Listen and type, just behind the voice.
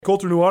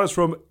Colter Nuanez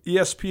from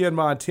ESPN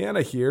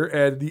Montana here,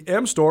 and the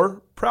M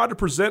Store, proud to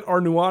present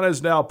our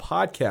Nuanez Now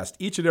podcast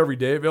each and every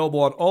day, available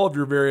on all of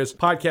your various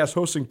podcast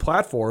hosting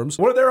platforms.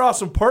 One of their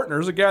awesome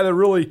partners, a guy that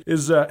really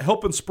is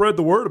helping spread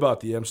the word about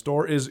the M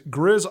Store, is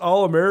Griz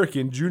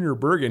All-American Junior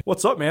Bergen.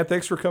 What's up, man?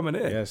 Thanks for coming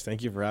in. Yes,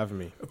 thank you for having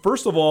me.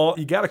 First of all,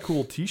 you got a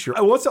cool t-shirt.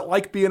 What's it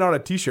like being on a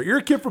t-shirt? You're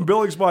a kid from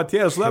Billings,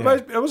 Montana, so that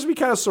must be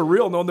kind of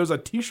surreal knowing there's a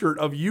t-shirt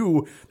of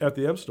you at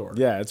the M Store.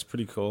 Yeah, it's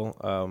pretty cool.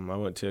 I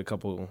went to a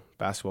couple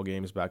basketball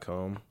games back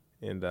home,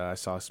 and I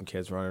saw some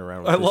kids running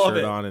around with the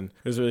shirt on, and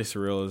it was really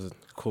surreal. It was a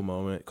cool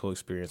moment, cool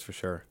experience for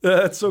sure.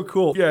 That's so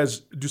cool. You guys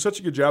do such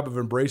a good job of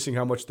embracing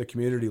how much the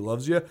community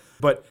loves you.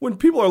 But when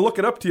people are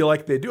looking up to you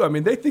like they do,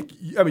 they think,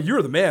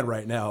 you're the man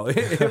right now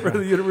for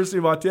the University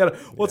of Montana.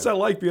 What's that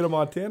like being a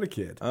Montana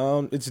kid?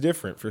 It's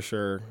different for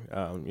sure.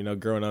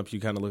 Growing up, you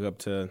kind of look up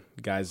to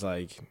guys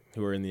like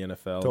who are in the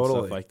NFL and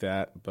stuff like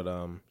that. But,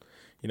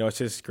 it's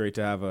just great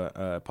to have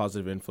a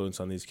positive influence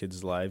on these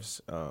kids' lives.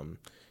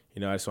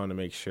 I just want to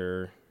make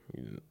sure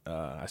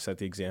I set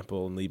the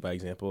example and lead by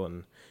example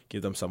and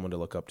give them someone to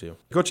look up to.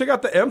 Go check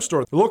out the M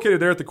Store. They're located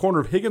there at the corner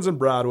of Higgins and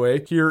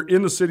Broadway here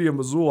in the city of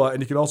Missoula,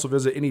 and you can also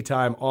visit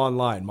anytime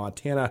online,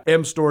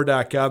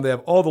 montanamstore.com. They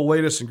have all the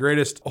latest and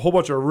greatest, a whole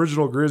bunch of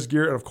original Griz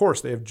gear, and of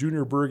course, they have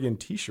Junior Bergen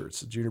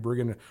t-shirts. Junior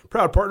Bergen,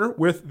 proud partner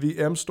with the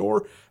M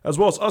Store, as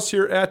well as us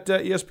here at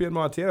ESPN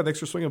Montana. Thanks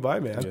for swinging by,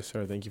 man. Yes,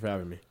 sir. Thank you for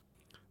having me.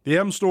 The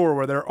M Store,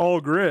 where they're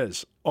all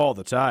Griz all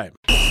the time.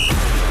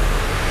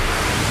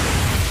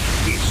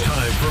 It's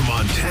time for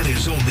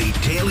Montana's only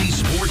daily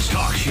sports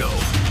talk show,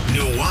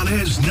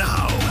 Nuanez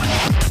Now.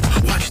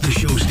 Watch the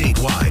show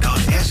statewide on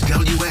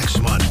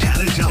SWX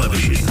Montana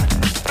Television.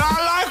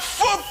 I like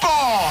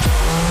football!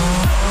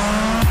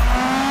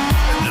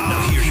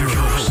 Now here's your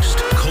host,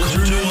 Colter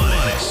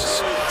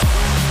Nuanez.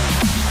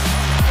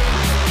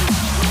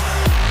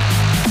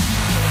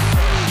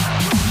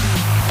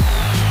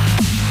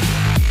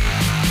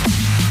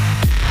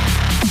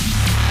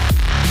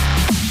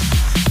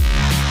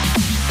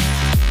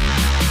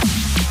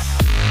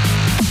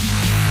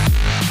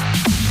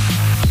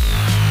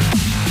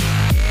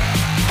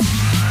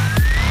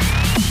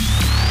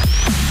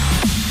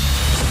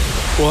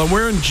 Well, I'm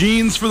wearing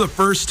jeans for the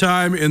first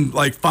time in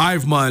like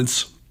 5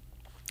 months.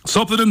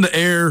 Something in the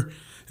air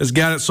has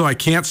got it so I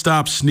can't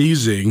stop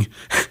sneezing.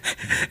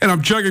 And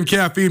I'm chugging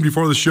caffeine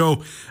before the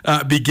show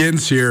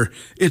begins here.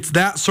 It's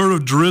that sort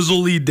of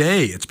drizzly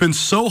day. It's been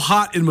so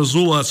hot in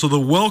Missoula, so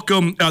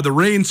the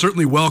rain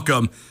certainly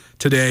welcome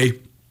today.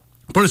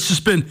 But it's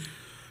just been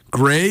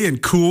gray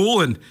and cool,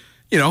 and,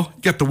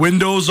 got the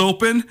windows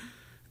open,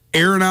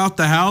 airing out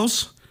the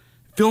house.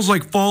 Feels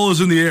like fall is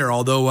in the air,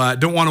 although I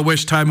don't want to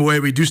wish time away.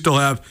 We do still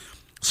have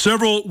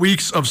several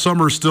weeks of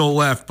summer still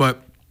left,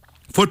 but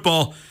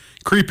football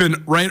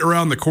creeping right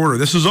around the corner.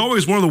 This is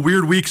always one of the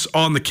weird weeks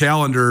on the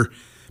calendar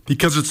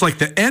because it's like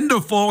the end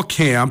of fall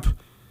camp.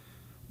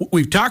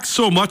 We've talked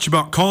so much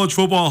about college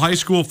football, high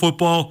school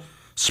football,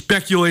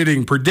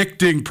 speculating,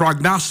 predicting,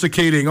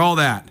 prognosticating, all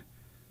that.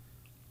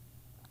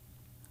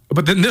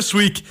 But then this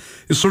week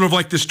is sort of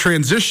like this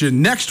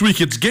transition. Next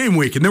week, it's game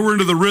week, and then we're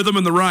into the rhythm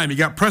and the rhyme. You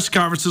got press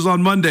conferences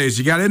on Mondays.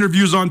 You got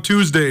interviews on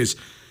Tuesdays.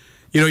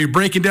 You're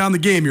breaking down the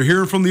game. You're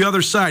hearing from the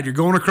other side. You're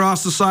going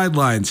across the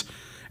sidelines.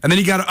 And then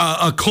you got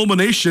a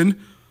culmination,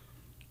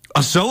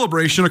 a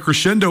celebration, a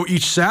crescendo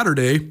each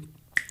Saturday.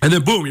 And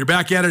then, boom, you're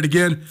back at it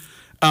again,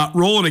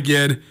 rolling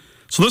again.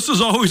 So this is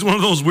always one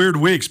of those weird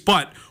weeks,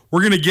 but we're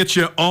going to get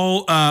you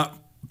all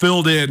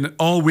filled in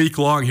all week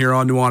long here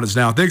on Nuanez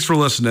Now. Thanks for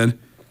listening.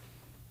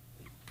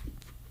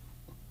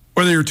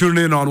 Whether you're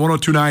tuning in on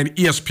 102.9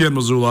 ESPN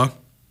Missoula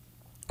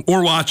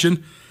or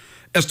watching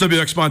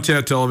SWX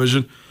Montana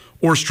Television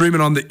or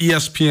streaming on the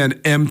ESPN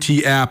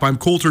MT app, I'm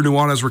Colter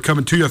Nuanez. We're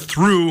coming to you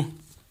through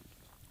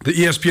the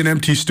ESPN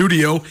MT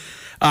studio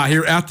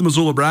here at the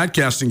Missoula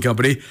Broadcasting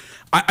Company.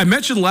 I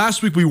mentioned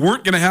last week we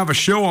weren't going to have a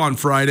show on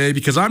Friday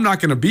because I'm not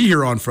going to be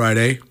here on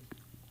Friday.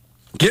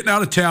 Getting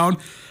out of town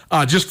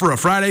just for a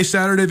Friday,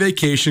 Saturday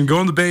vacation,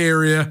 going to the Bay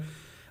Area.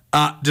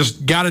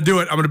 Just got to do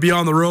it. I'm going to be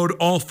on the road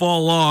all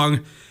fall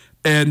long.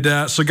 And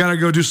so got to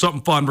go do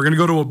something fun. We're going to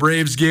go to a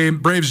Braves game,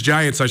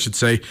 Braves-Giants, I should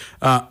say.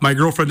 My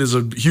girlfriend is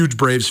a huge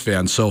Braves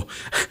fan, so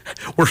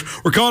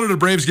we're calling it a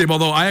Braves game,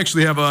 although I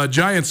actually have a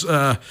Giants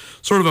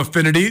sort of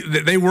affinity.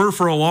 They were,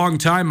 for a long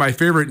time, my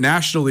favorite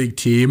National League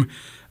team.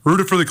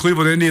 Rooted for the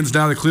Cleveland Indians,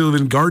 now the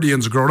Cleveland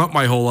Guardians, grown up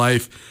my whole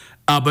life.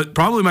 But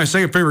probably my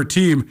second favorite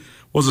team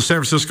was the San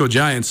Francisco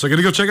Giants. So I'm going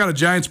to go check out a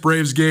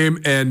Giants-Braves game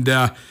and,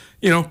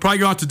 probably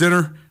go out to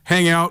dinner,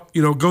 hang out,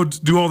 go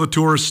do all the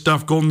tourist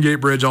stuff, Golden Gate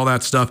Bridge, all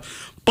that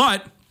stuff.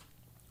 But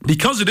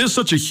because it is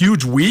such a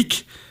huge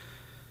week,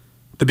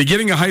 the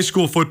beginning of high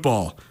school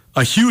football,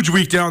 a huge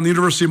week down the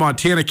University of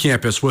Montana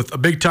campus with a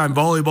big-time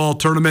volleyball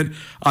tournament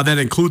that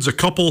includes a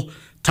couple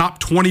top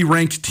 20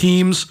 ranked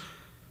teams.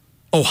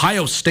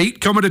 Ohio State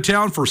coming to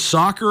town for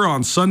soccer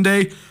on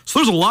Sunday. So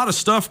there's a lot of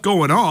stuff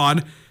going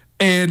on,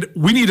 and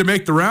we need to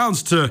make the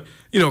rounds to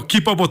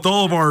keep up with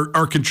all of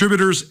our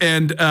contributors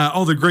and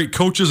all the great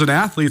coaches and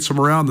athletes from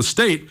around the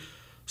state.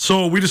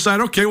 So we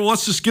decided, okay, well,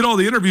 let's just get all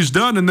the interviews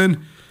done, and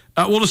then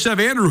we'll just have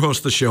Andrew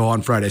host the show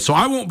on Friday. So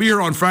I won't be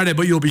here on Friday,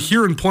 but you'll be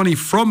hearing plenty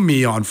from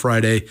me on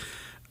Friday.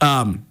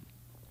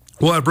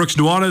 We'll have Brooks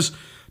Nuanez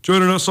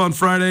joining us on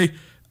Friday.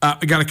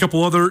 I got a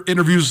couple other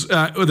interviews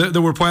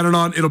that we're planning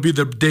on. It'll be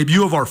the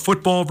debut of our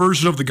football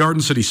version of the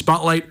Garden City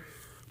Spotlight,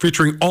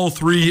 featuring all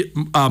three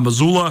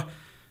Missoula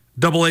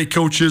AA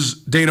coaches,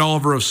 Dane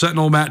Oliver of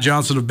Sentinel, Matt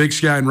Johnson of Big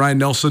Sky, and Ryan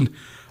Nelson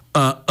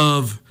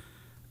of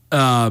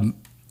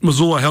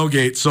Missoula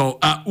Hellgate. So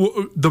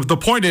the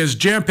point is,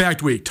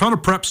 jam-packed week. Ton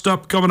of prep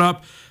stuff coming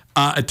up.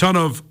 A ton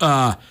of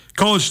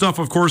college stuff,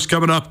 of course,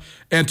 coming up.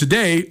 And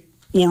today,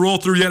 we'll roll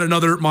through yet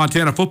another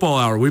Montana Football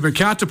Hour. We've been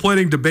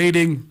contemplating,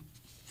 debating,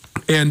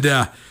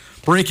 and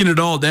breaking it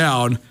all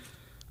down.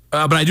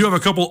 But I do have a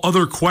couple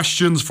other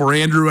questions for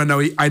Andrew.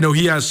 I know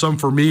he has some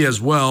for me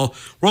as well.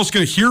 We're also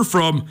going to hear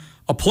from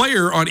a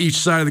player on each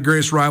side of the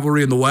greatest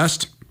rivalry in the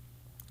West.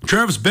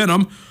 Travis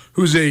Benham,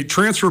 who's a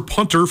transfer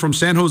punter from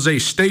San Jose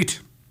State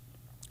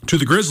to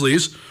the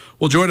Grizzlies,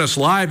 will join us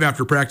live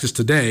after practice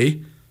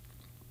today.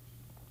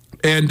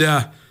 And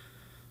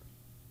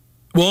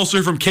we'll also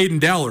hear from Caden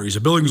Dowler. He's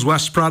a Billings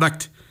West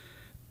product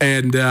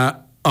and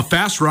a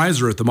fast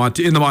riser in the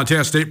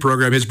Montana State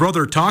program. His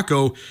brother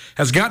Taco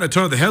has gotten a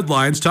ton of the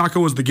headlines.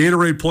 Taco was the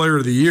Gatorade Player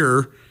of the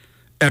Year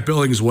at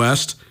Billings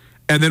West,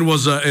 and then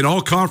was an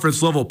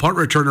all-conference level punt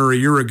returner a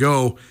year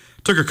ago.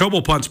 Took a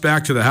couple punts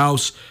back to the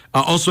house.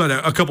 Also had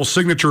a couple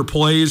signature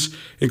plays,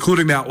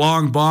 including that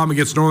long bomb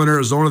against Northern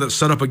Arizona that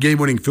set up a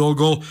game-winning field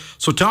goal.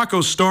 So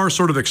Taco's star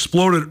sort of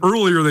exploded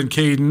earlier than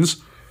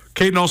Caden's.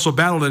 Caden also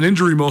battled an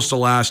injury most of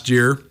last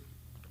year.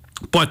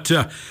 But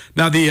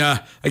now I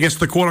guess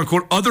the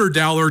quote-unquote other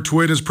Dowler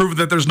twin has proven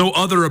that there's no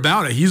other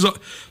about it. He's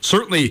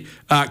certainly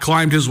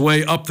climbed his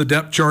way up the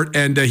depth chart,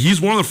 and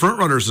he's one of the front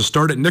runners to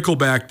start at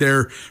nickelback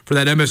there for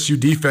that MSU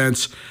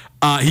defense.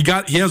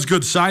 He has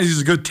good size.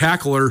 He's a good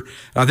tackler.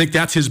 I think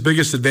that's his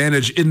biggest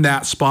advantage in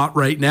that spot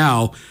right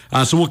now.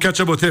 So we'll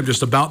catch up with him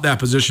just about that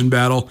position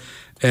battle.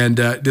 And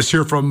just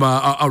hear from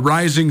a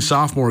rising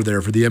sophomore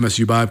there for the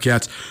MSU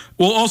Bobcats.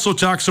 We'll also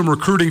talk some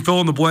recruiting, fill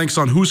in the blanks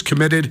on who's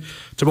committed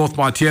to both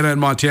Montana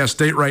and Montana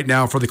State right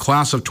now for the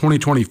class of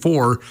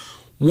 2024.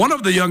 One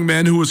of the young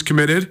men who was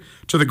committed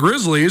to the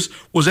Grizzlies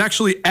was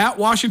actually at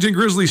Washington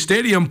Grizzlies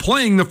Stadium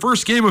playing the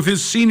first game of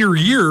his senior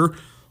year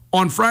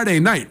on Friday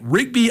night.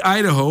 Rigby,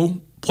 Idaho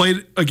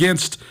played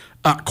against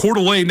Coeur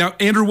d'Alene. Now,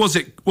 Andrew, was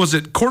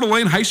it Coeur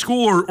d'Alene High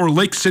School or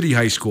Lake City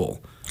High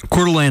School?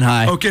 Coeur d'Alene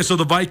High. Okay, so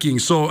the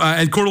Vikings. So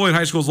and Coeur d'Alene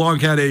High School has long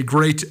had a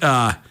great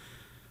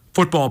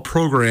football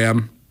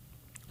program.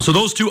 So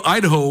those two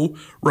Idaho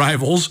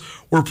rivals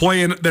were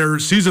playing their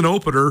season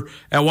opener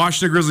at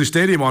Washington Grizzlies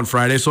Stadium on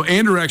Friday. So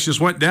Andrew actually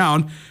just went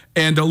down,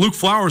 and Luke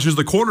Flowers, who's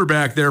the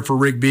quarterback there for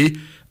Rigby,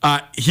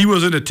 he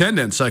was in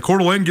attendance. Coeur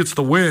d'Alene gets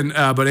the win,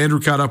 but Andrew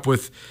caught up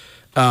with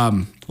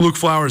Luke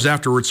Flowers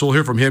afterwards. So we'll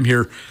hear from him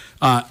here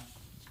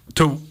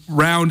to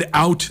round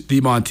out the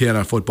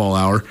Montana Football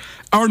Hour.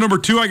 Hour number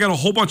 2, I got a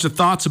whole bunch of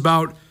thoughts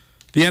about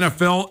the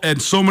NFL, and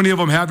so many of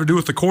them have to do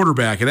with the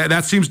quarterback. And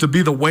that seems to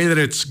be the way that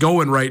it's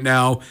going right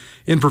now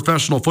in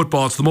professional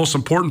football. It's the most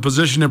important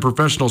position in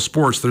professional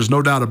sports. There's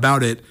no doubt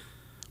about it.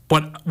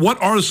 But what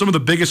are some of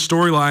the biggest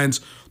storylines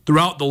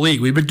throughout the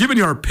league? We've been giving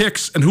you our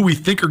picks and who we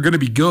think are going to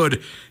be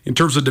good in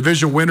terms of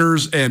division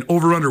winners and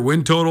over-under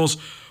win totals.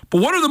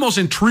 But what are the most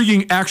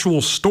intriguing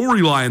actual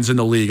storylines in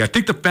the league? I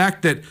think the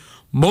fact that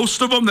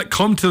most of them that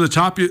come to the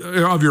top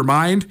of your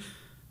mind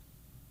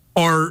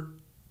are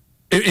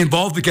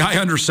involve the guy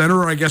under center,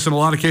 or I guess in a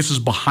lot of cases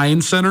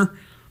behind center. I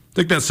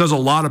think that says a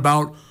lot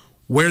about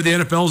where the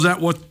NFL's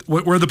at,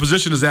 where the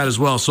position is at as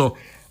well. So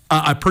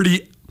a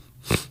pretty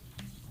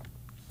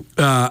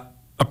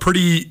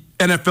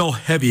NFL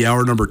heavy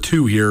hour number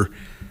 2 here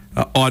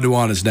on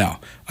Nuanez Now.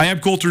 I am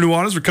Colter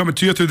Nuanez. We're coming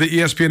to you through the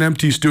ESPN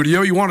MT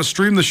studio. You want to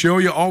stream the show,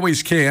 you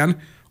always can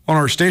on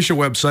our station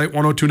website,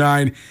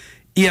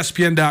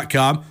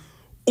 1029ESPN.com,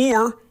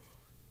 or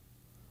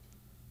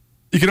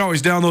you can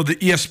always download the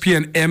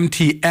ESPN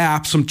MT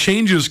app. Some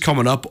changes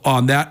coming up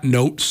on that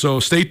note, so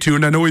stay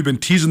tuned. I know we've been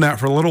teasing that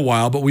for a little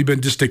while, but we've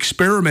been just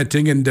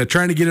experimenting and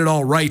trying to get it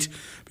all right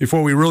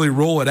before we really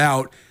roll it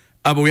out.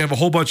 But we have a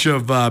whole bunch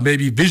of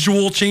maybe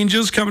visual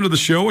changes coming to the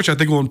show, which I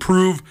think will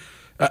improve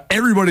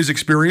everybody's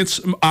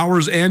experience,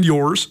 ours and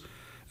yours.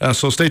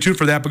 So stay tuned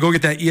for that. But go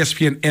get that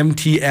ESPN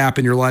MT app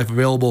in your life,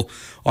 available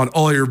on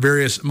all your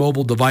various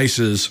mobile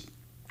devices.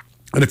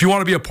 And if you want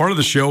to be a part of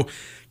the show,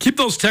 keep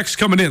those texts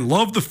coming in.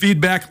 Love the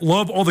feedback.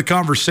 Love all the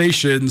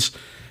conversations.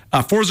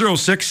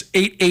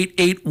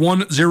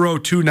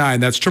 406-888-1029.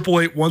 That's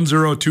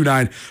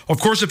 888-1029. Of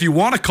course, if you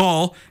want to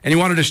call and you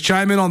want to just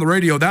chime in on the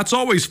radio, that's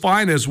always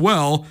fine as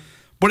well.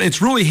 But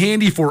it's really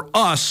handy for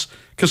us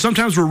because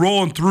sometimes we're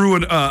rolling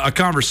through a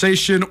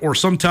conversation, or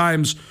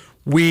sometimes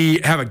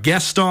we have a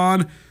guest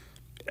on.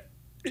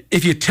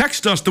 If you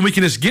text us, then we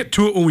can just get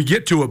to it when we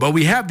get to it. But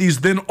we have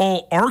these then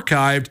all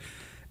archived,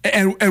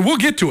 and we'll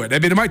get to it. I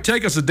mean, it might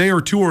take us a day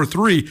or 2 or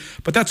 3,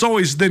 but that's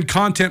always then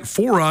content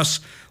for us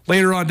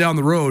later on down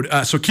the road.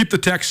 So keep the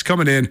texts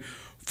coming in,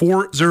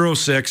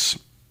 406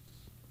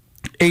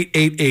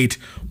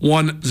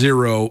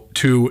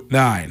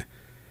 888-1029.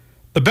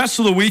 The best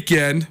of the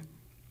weekend,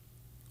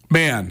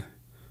 man,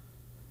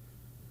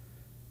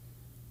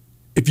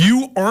 if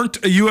you aren't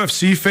a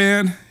UFC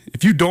fan,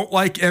 if you don't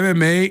like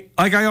MMA,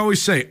 like I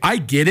always say, I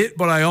get it,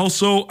 but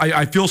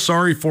I feel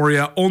sorry for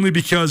you only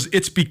because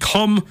it's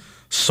become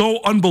so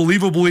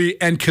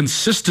unbelievably and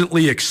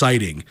consistently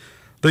exciting.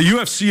 The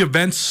UFC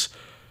events,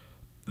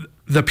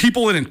 the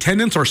people in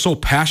attendance are so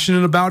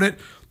passionate about it.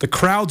 The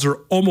crowds are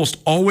almost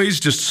always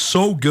just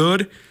so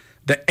good.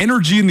 The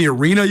energy in the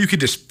arena, you could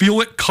just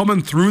feel it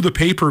coming through the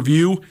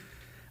pay-per-view.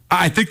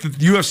 I think that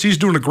the UFC is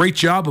doing a great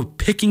job of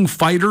picking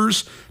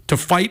fighters to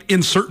fight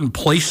in certain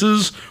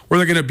places where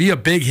they're going to be a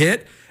big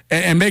hit.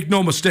 And make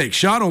no mistake,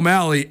 Sean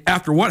O'Malley,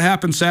 after what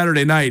happened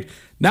Saturday night,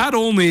 not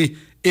only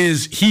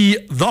is he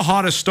the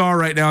hottest star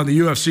right now in the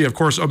UFC, of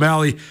course,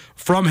 O'Malley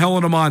from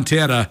Helena,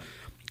 Montana,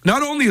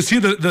 not only is he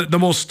the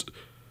most,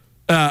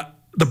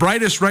 the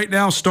brightest right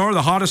now star,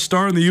 the hottest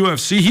star in the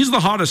UFC, he's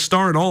the hottest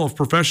star in all of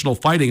professional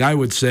fighting, I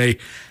would say.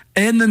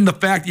 And then the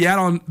fact, you add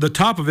on the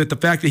top of it, the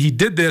fact that he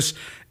did this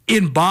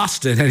in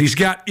Boston, and he's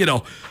got,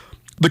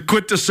 the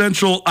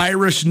quintessential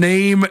Irish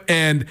name,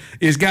 and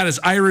he's got his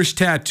Irish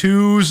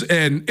tattoos,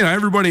 and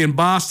everybody in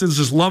Boston's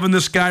just loving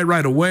this guy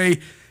right away.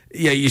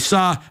 Yeah, you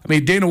saw,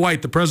 Dana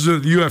White, the president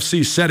of the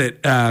UFC, said it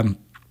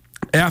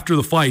after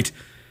the fight.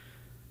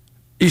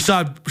 He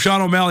saw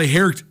Sean O'Malley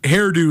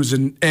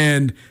hairdos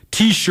and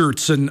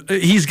T-shirts, and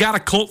he's got a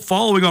cult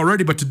following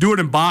already, but to do it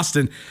in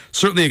Boston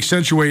certainly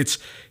accentuates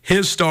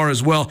his star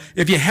as well.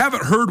 If you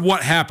haven't heard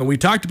what happened, we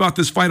talked about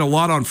this fight a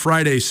lot on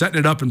Friday, setting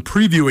it up and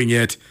previewing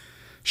it.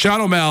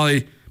 Sean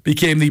O'Malley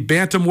became the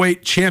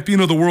bantamweight champion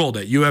of the world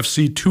at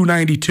UFC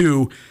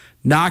 292,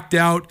 knocked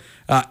out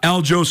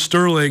Aljamain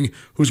Sterling,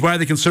 who's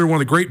widely considered one of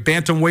the great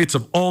bantamweights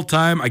of all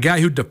time, a guy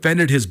who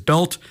defended his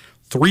belt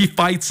 3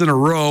 fights in a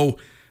row,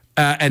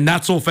 and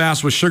not so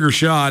fast with Sugar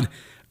Sean.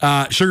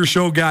 Sugar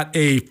Sean got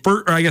a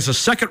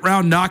second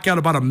round knockout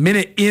about a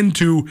minute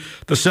into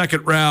the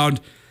second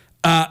round.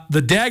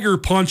 The dagger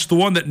punch, the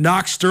one that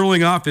knocked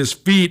Sterling off his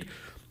feet,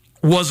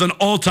 was an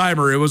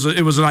all-timer. It was an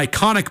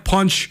iconic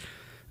punch.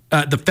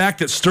 The fact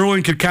that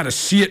Sterling could kind of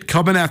see it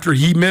coming after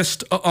he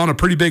missed on a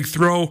pretty big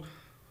throw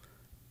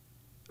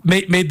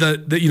made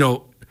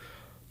the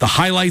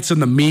highlights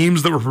and the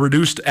memes that were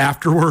produced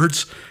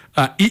afterwards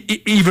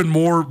even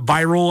more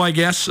viral, I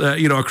guess,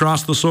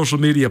 across the social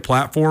media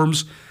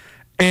platforms.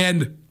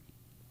 And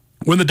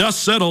when the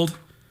dust settled,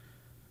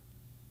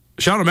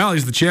 Sean O'Malley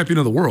is the champion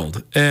of the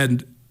world,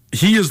 and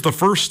he is the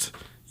first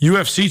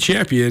UFC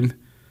champion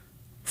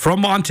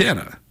from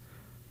Montana.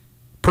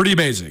 Pretty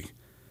amazing.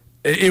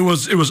 It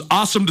was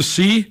awesome to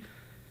see.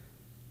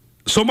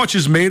 So much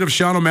is made of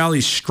Sean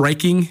O'Malley's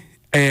striking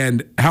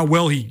and how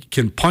well he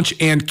can punch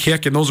and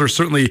kick, and those are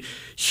certainly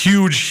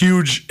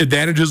huge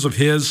advantages of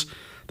his.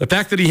 The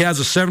fact that he has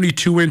a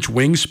 72-inch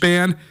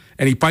wingspan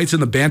and he fights in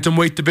the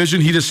bantamweight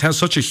division, he just has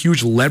such a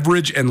huge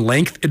leverage and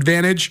length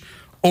advantage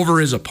over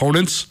his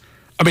opponents.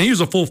 He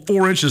was a full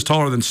 4 inches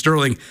taller than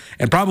Sterling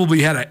and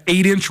probably had an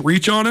 8-inch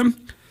reach on him.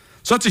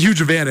 So that's a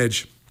huge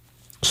advantage.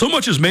 So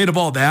much is made of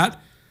all that.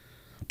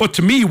 But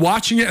to me,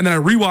 watching it, and then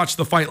I rewatched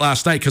the fight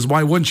last night, because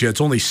why wouldn't you?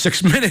 It's only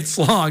 6 minutes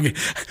long.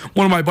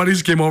 One of my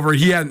buddies came over.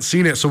 He hadn't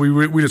seen it, so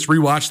we just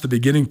rewatched the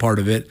beginning part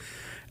of it.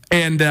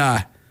 And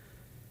I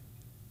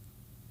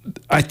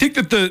think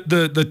that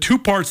the two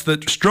parts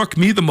that struck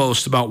me the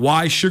most about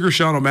why Sugar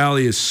Sean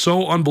O'Malley is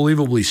so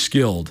unbelievably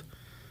skilled,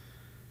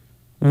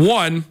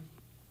 one,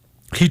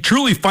 he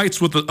truly fights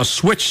with a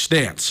switch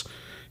stance.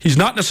 He's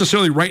not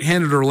necessarily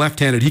right-handed or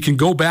left-handed. He can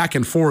go back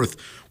and forth,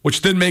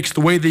 which then makes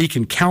the way that he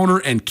can counter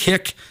and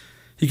kick.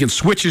 He can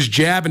switch his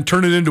jab and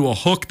turn it into a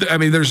hook.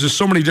 There's just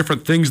so many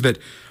different things that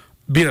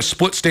being a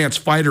split stance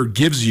fighter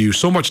gives you,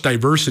 so much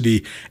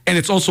diversity, and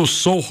it's also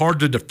so hard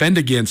to defend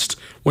against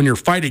when you're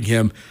fighting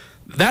him.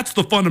 That's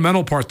the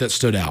fundamental part that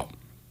stood out.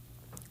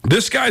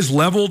 This guy's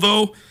level,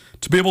 though,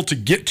 to be able to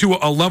get to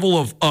a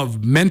level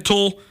of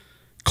mental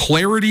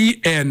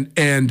clarity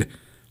and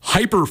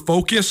hyper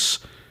focus.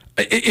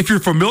 If you're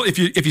familiar,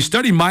 if you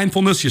study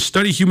mindfulness, you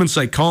study human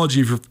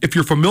psychology. If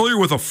you're familiar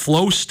with a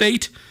flow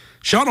state,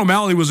 Sean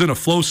O'Malley was in a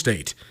flow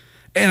state,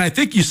 and I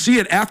think you see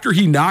it after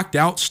he knocked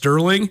out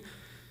Sterling.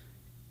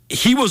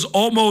 He was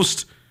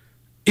almost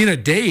in a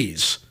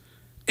daze.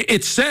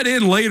 It set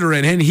in later,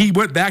 and he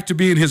went back to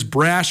being his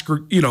brash,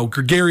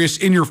 gregarious,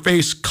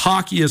 in-your-face,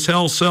 cocky as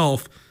hell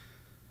self.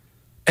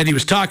 And he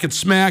was talking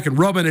smack and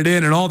rubbing it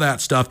in and all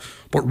that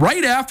stuff. But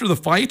right after the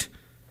fight,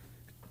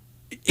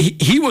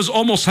 he was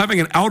almost having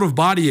an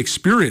out-of-body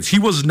experience. He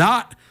was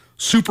not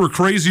super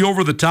crazy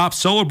over the top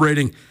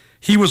celebrating.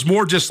 He was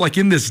more just like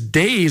in this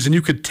daze, and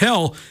you could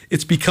tell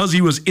it's because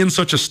he was in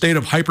such a state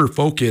of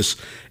hyper-focus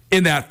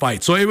in that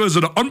fight. So it was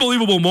an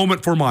unbelievable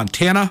moment for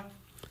Montana,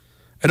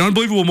 an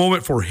unbelievable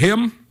moment for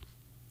him.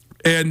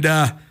 And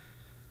I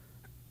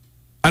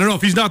don't know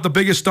if he's not the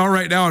biggest star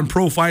right now in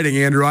pro fighting,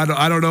 Andrew.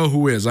 I don't know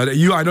who is. I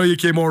know you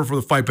came over for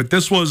the fight, but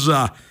this was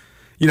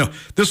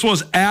this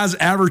was as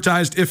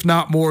advertised, if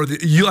not more.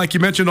 Like you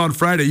mentioned on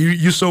Friday,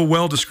 you so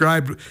well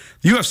described,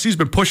 the UFC's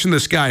been pushing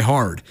this guy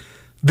hard.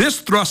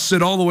 This thrusts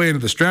it all the way into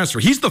the stratosphere.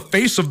 He's the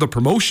face of the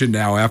promotion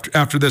now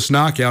after this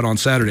knockout on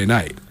Saturday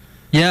night.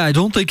 Yeah, I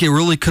don't think it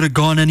really could have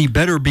gone any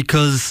better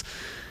because,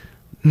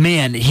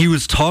 man, he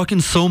was talking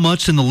so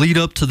much in the lead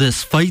up to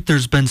this fight.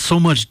 There's been so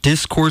much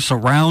discourse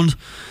around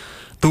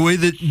the way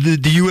that the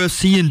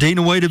UFC and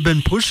Dana White have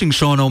been pushing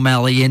Sean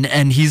O'Malley,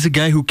 and he's a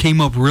guy who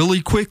came up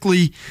really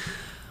quickly,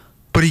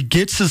 but he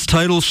gets his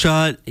title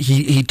shot.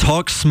 He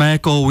talks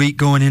smack all week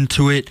going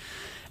into it,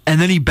 and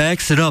then he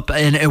backs it up,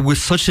 and it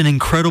was such an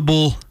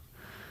incredible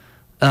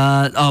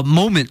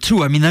moment,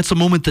 too. I mean, that's a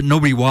moment that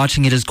nobody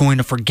watching it is going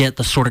to forget,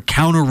 the sort of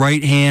counter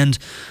right hand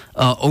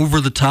over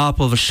the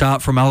top of a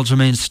shot from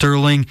Aljamain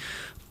Sterling,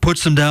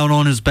 puts him down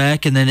on his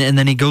back, and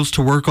then he goes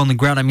to work on the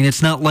ground. I mean,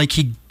 it's not like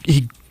he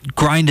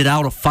grinded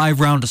out a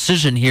 5-round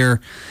decision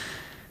here,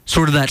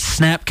 sort of that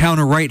snap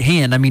counter right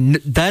hand. I mean,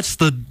 that's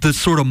the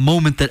sort of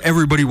moment that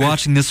everybody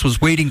watching this was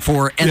waiting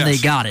for, and they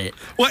got it.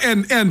 Well,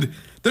 and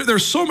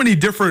there's so many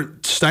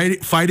different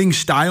fighting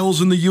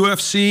styles in the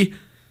UFC.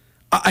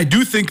 I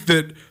do think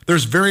that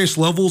there's various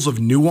levels of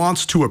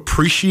nuance to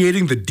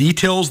appreciating the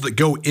details that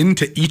go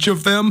into each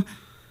of them.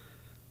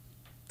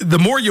 The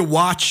more you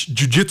watch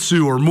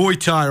jiu-jitsu or Muay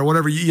Thai or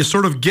whatever, you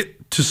sort of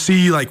get to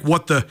see like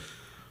what the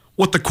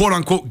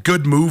quote-unquote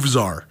good moves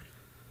are.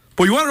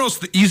 But you want to know what's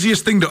the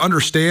easiest thing to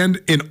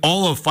understand in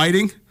all of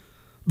fighting?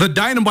 The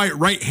dynamite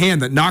right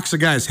hand that knocks a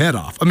guy's head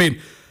off. I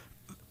mean,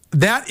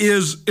 that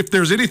is, if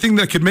there's anything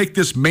that could make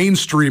this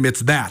mainstream,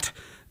 it's that.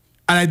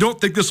 And I don't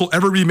think this will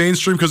ever be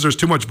mainstream because there's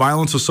too much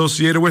violence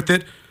associated with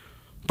it.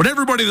 But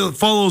everybody that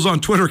follows on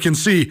Twitter can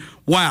see,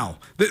 wow,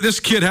 this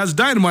kid has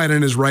dynamite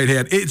in his right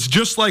hand. It's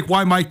just like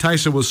why Mike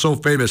Tyson was so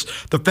famous.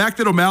 The fact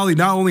that O'Malley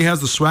not only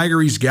has the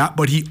swagger he's got,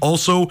 but he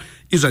also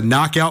is a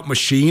knockout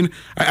machine,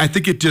 I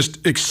think it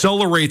just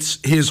accelerates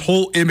his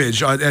whole image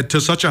to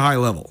such a high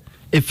level.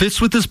 It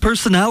fits with his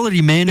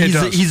personality, man.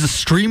 He's a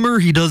streamer.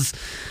 He does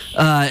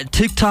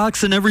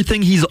TikToks and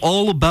everything. He's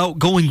all about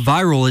going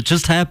viral. It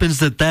just happens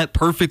that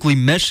perfectly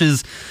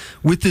meshes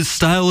with his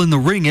style in the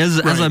ring. As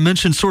I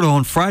mentioned sort of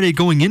on Friday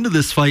going into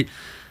this fight,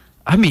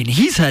 I mean,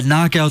 he's had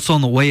knockouts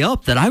on the way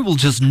up that I will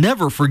just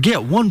never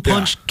forget. One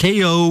punch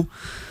KO.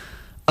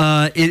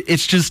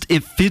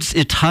 It fits.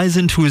 It ties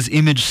into his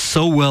image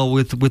so well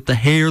with the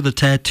hair, the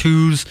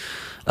tattoos,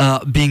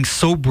 being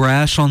so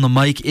brash on the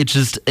mic.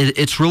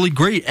 It's really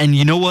great. And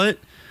you know what?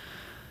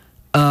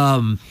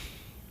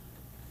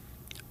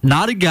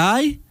 Not a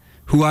guy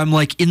who I'm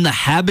like in the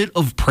habit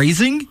of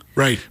praising.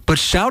 Right. But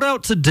shout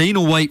out to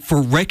Dana White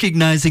for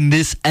recognizing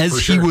this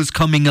as he was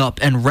coming up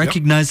and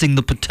recognizing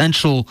the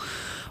potential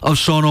of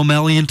Sean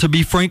O'Malley and, to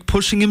be frank,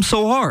 pushing him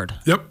so hard.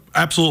 Yep,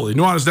 absolutely.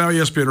 Nuanez Now,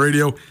 ESPN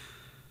Radio.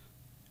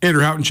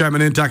 Andrew Houghton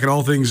chiming in, talking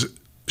all things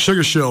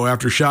Sugar Show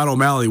after Sean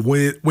O'Malley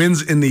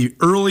wins in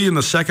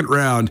the second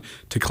round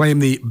to claim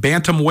the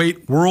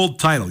bantamweight world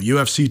title,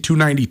 UFC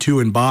 292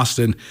 in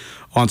Boston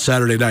on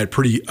Saturday night.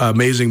 Pretty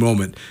amazing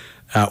moment.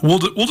 We'll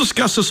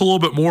discuss this a little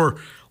bit more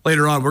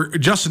later on.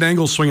 Justin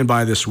Engel's swinging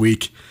by this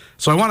week,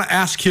 so I want to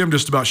ask him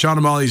just about Sean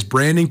O'Malley's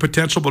branding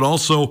potential, but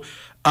also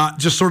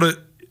just sort of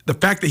the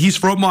fact that he's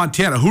from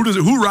Montana.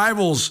 Who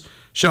rivals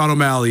Sean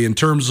O'Malley in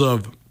terms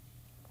of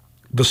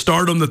the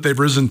stardom that they've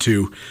risen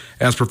to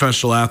as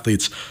professional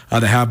athletes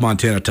that have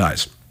Montana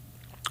ties?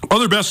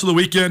 Other best of the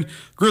weekend,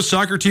 Griz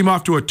soccer team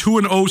off to a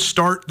 2-0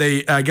 start.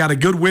 They got a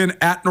good win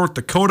at North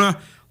Dakota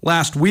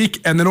last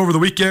week, and then over the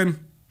weekend,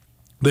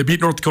 they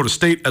beat North Dakota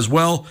State as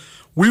well.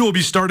 We will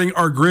be starting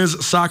our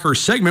Griz soccer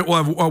segment.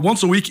 We'll have a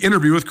once-a-week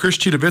interview with Chris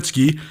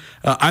Chidovitsky,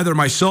 either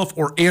myself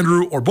or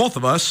Andrew or both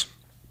of us,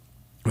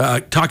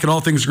 talking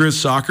all things Griz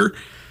soccer.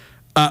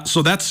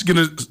 So that's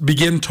going to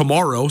begin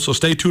tomorrow, so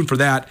stay tuned for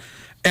that.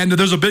 And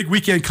there's a big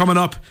weekend coming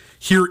up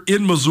here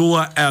in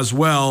Missoula as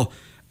well.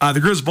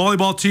 The Griz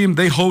volleyball team,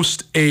 they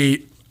host a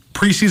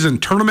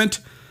preseason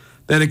tournament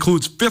that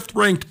includes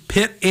 5th-ranked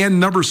Pitt and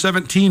number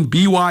 17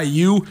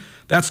 BYU.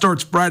 That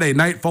starts Friday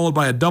night, followed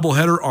by a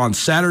doubleheader on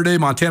Saturday.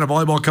 Montana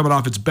volleyball, coming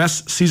off its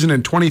best season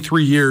in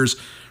 23 years,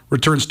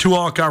 returns 2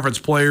 all-conference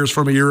players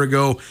from a year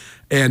ago,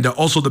 and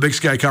also the Big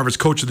Sky Conference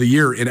Coach of the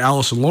Year in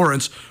Allison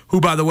Lawrence,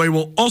 who, by the way,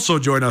 will also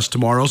join us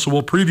tomorrow. So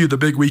we'll preview the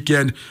big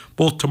weekend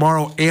both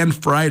tomorrow and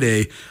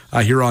Friday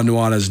here on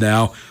Nuanez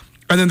Now.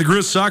 And then the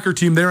Griz soccer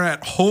team, they're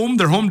at home.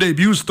 Their home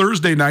debut's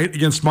Thursday night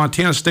against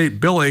Montana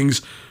State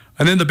Billings.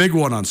 And then the big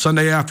one on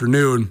Sunday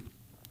afternoon,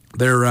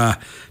 they're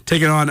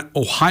taking on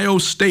Ohio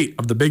State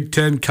of the Big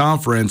Ten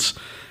Conference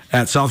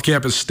at South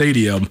Campus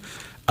Stadium.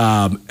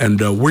 And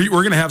we're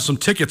going to have some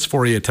tickets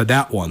for you to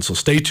that one. So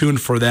stay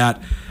tuned for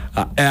that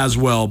as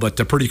well. But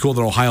pretty cool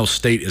that Ohio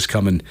State is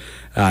coming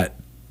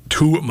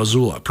to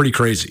Missoula. Pretty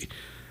crazy.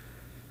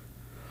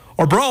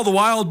 Our Brawl the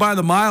Wild by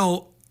the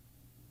Mile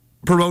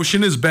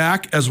promotion is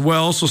back as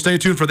well. So stay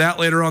tuned for that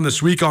later on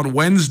this week. On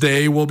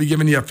Wednesday, we'll be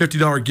giving you a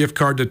 $50 gift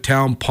card to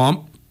Town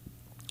Pump.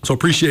 So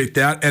appreciate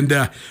that. And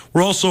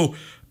we're also,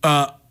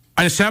 I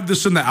I just have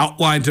this in the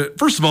outline to,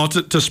 first of all,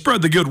 to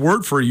spread the good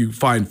word for you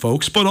fine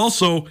folks, but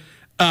also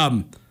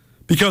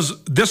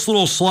because this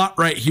little slot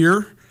right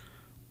here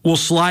will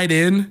slide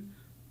in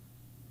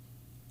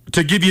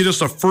to give you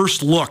just a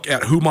first look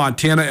at who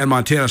Montana and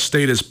Montana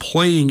State is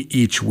playing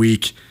each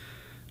week.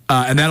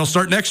 And that'll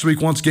start next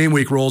week once game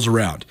week rolls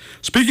around.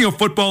 Speaking of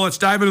football, let's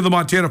dive into the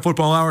Montana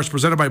Football Hours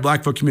presented by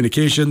Blackfoot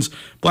Communications.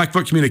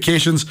 Blackfoot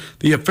Communications,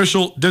 the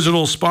official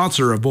digital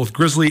sponsor of both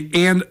Grizzly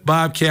and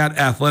Bobcat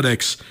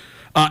Athletics.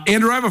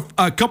 Andrew, I have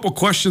a couple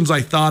questions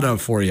I thought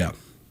of for you.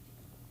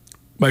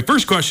 My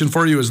first question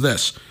for you is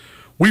this.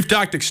 We've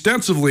talked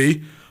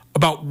extensively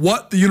about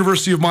what the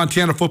University of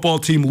Montana football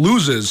team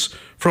loses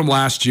from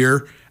last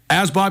year.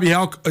 As Bobby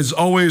Houck is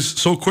always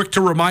so quick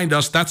to remind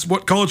us, that's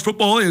what college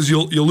football is.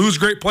 You'll lose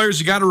great players,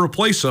 you got to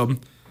replace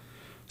them.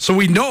 So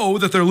we know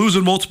that they're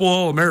losing multiple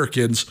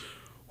All-Americans.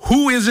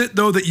 Who is it,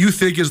 though, that you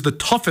think is the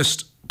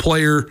toughest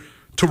player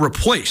to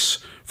replace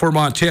for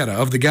Montana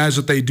of the guys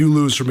that they do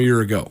lose from a year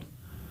ago?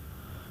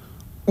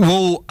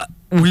 Well,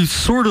 we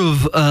sort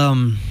of...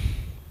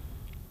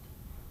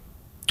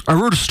 I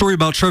wrote a story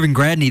about Trevin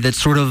Gradney that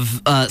sort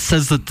of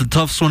says that the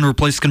toughest one to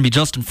replace is going to be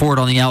Justin Ford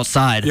on the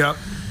outside. Yeah.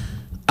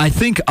 I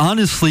think,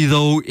 honestly,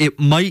 though, it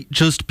might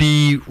just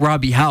be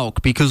Robbie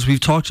Houck because we've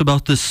talked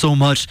about this so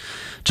much,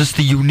 just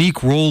the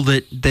unique role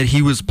that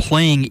he was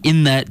playing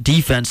in that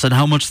defense and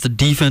how much the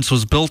defense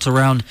was built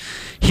around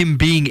him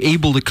being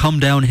able to come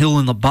downhill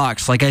in the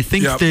box. Like, I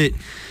think that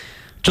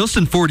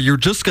Justin Ford, you're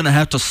just going to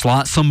have to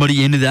slot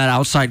somebody into that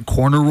outside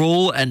corner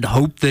role and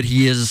hope that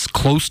he is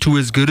close to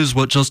as good as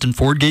what Justin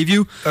Ford gave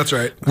you. That's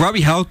right.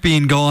 Robbie Houck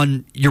being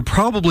gone, you're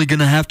probably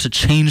going to have to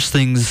change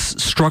things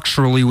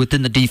structurally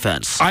within the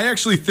defense. I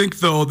actually think,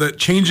 though, that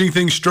changing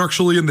things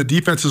structurally in the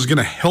defense is going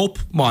to help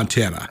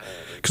Montana.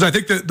 Because I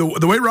think that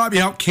the way Robbie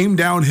Houck came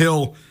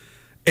downhill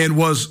and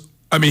was,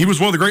 he was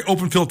one of the great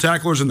open field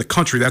tacklers in the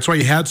country. That's why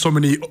he had so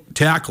many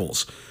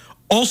tackles.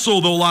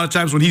 Also, though, a lot of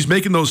times when he's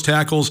making those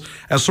tackles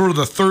as sort of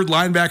the third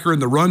linebacker in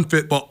the run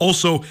fit, but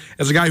also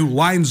as a guy who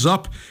lines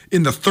up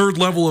in the third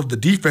level of the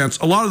defense,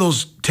 a lot of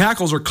those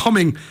tackles are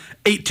coming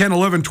 8, 10,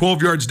 11,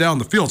 12 yards down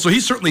the field. So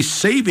he's certainly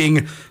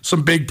saving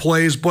some big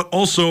plays, but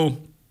also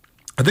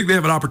I think they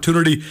have an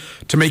opportunity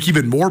to make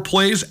even more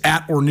plays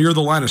at or near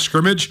the line of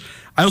scrimmage.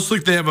 I also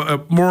think they have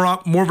a more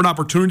of an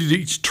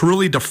opportunity to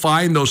really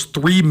define those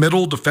three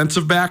middle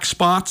defensive back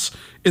spots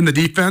in the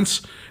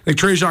defense. I think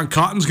Trajan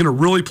Cotton's going to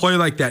really play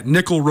like that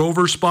nickel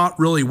rover spot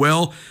really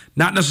well,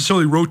 not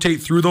necessarily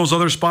rotate through those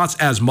other spots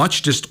as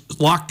much,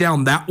 just lock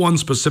down that one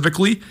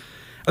specifically.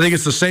 I think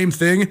it's the same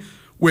thing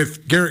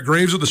with Garrett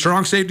Graves at the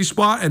strong safety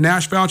spot and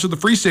Nash Fouch at the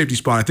free safety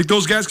spot. I think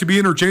those guys could be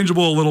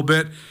interchangeable a little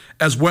bit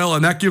as well,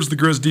 and that gives the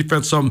Griz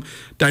defense some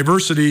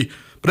diversity.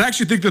 But I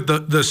actually think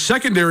that the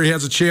secondary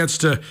has a chance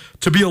to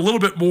be a little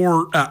bit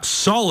more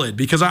solid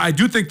because I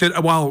do think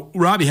that while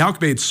Robbie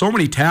Houck made so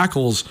many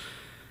tackles,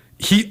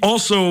 he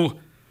also,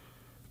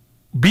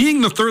 being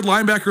the third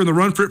linebacker in the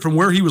run fit from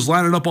where he was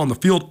lining up on the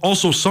field,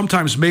 also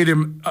sometimes made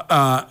him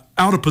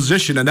out of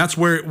position. And that's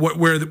where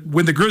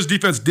when the Griz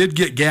defense did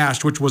get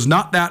gashed, which was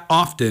not that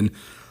often,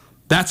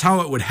 that's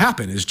how it would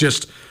happen, is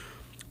just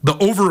the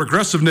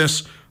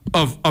over-aggressiveness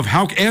of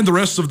Houck and the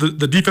rest of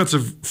the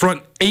defensive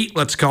front eight,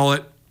 let's call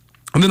it.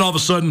 And then all of a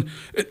sudden,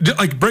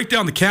 like break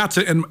down the Cats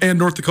and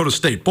North Dakota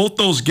State. Both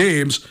those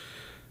games,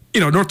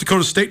 North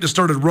Dakota State just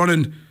started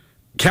running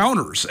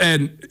counters,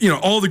 and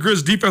all the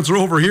Griz defense are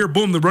over here.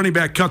 Boom, the running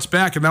back cuts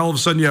back, and now all of a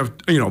sudden you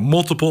have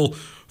multiple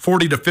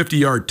 40 to 50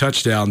 yard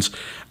touchdowns.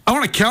 I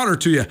want to counter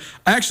to you.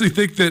 I actually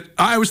think that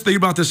I always think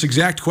about this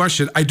exact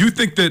question. I do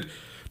think that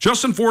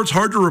Justin Ford's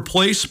hard to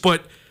replace,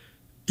 but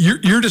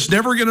you're just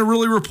never going to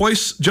really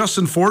replace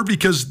Justin Ford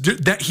because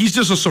he's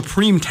just a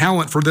supreme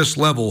talent for this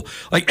level.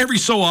 Like every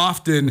so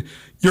often,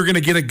 you're going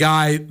to get a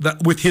guy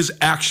that with his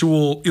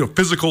actual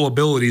physical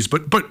abilities,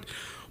 but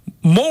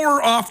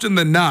more often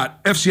than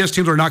not, FCS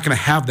teams are not going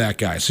to have that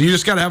guy. So you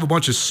just got to have a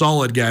bunch of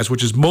solid guys,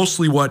 which is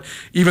mostly what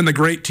even the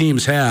great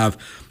teams have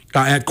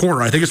at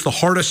corner. I think it's the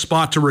hardest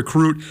spot to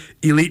recruit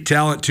elite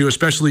talent to,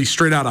 especially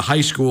straight out of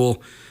high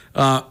school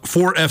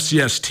for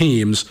FCS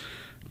teams.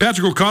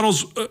 Patrick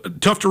O'Connell's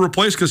tough to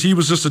replace because he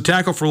was just a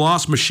tackle for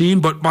loss machine,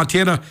 but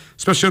Montana,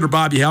 especially under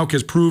Bobby Houck,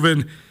 has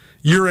proven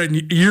year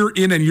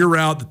in and year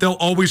out that they'll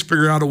always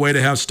figure out a way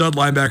to have stud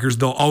linebackers.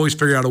 They'll always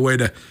figure out a way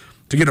to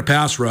get a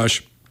pass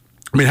rush.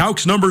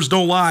 Houck's numbers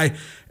don't lie,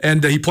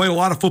 and he played a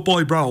lot of football.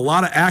 He brought a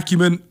lot of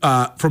acumen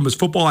from his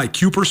football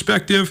IQ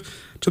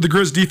perspective to the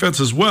Griz defense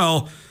as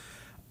well.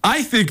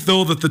 I think,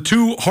 though, that the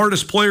two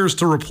hardest players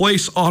to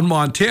replace on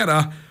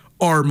Montana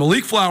are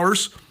Malik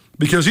Flowers,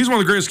 because he's one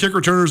of the greatest kick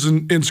returners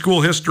in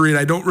school history, and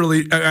I don't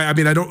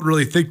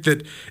really think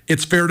that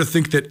it's fair to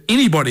think that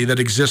anybody that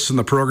exists in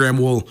the program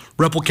will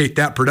replicate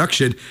that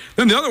production.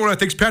 Then the other one I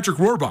think is Patrick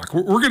Rohrbach.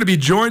 We're going to be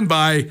joined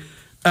by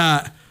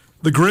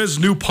the Griz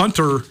new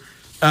punter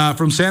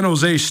from San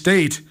Jose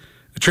State,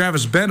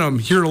 Travis Benham,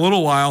 here in a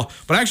little while.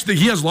 But I actually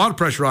think he has a lot of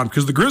pressure on him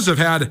because the Griz have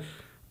had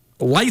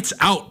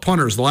lights-out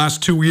punters the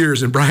last 2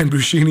 years in Brian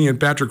Buschini and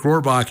Patrick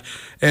Rohrbach.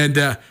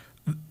 And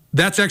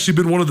that's actually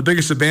been one of the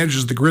biggest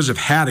advantages the Griz have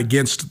had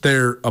against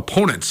their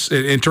opponents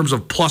in terms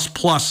of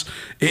plus.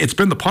 It's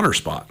been the punter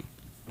spot.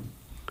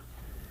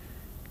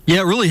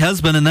 Yeah, it really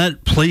has been, and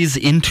that plays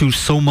into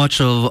so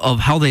much of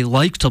how they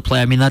like to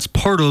play. I mean, that's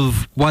part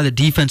of why the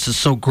defense is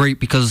so great,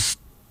 because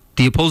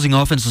the opposing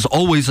offense is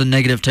always in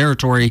negative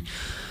territory.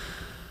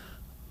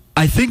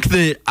 I think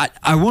that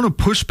I want to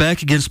push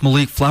back against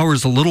Malik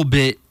Flowers a little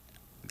bit.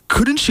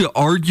 Couldn't you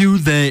argue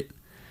that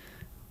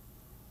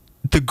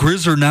the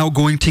Griz are now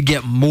going to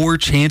get more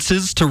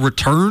chances to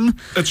return?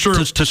 That's true.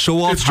 To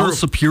show off how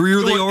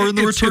superior they are in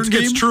the return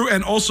game? It's true.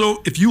 And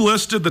also, if you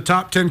listed the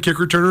top 10 kick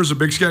returners of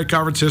Big Sky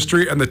Conference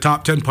history and the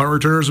top 10 punt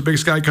returners of Big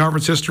Sky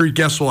Conference history,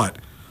 guess what?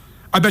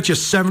 I bet you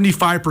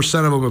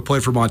 75% of them have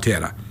played for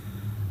Montana.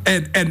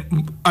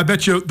 And I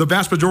bet you the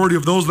vast majority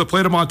of those that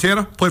played in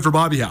Montana played for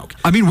Bobby Houck.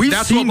 I mean,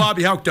 that's what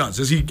Bobby Houck does,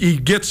 is he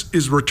gets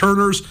his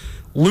returners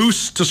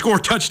loose to score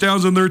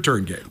touchdowns in the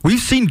return game. We've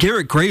seen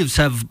Garrett Graves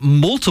have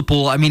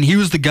multiple. I mean, he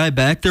was the guy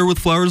back there with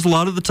Flowers a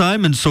lot of the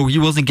time, and so he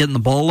wasn't getting the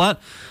ball a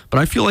lot. But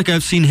I feel like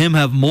I've seen him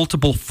have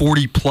multiple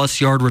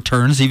 40-plus yard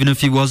returns, even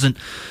if he wasn't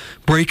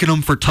breaking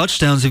them for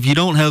touchdowns. If you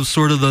don't have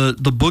sort of the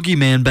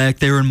boogeyman back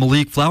there in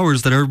Malik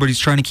Flowers that everybody's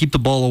trying to keep the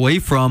ball away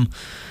from,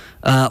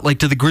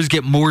 do the Griz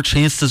get more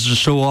chances to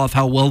show off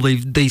how well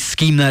they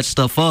scheme that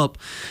stuff up?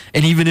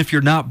 And even if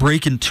you're not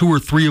breaking 2 or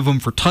 3 of them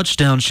for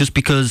touchdowns, just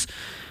because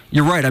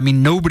you're right, I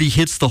mean, nobody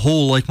hits the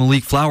hole like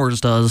Malik Flowers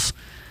does,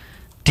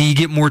 do you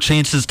get more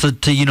chances to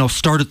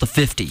start at the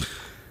 50?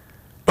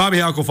 Bobby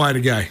Houck will find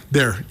a guy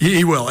there.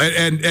 He will.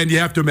 And you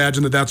have to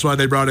imagine that that's why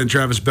they brought in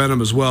Travis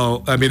Benham as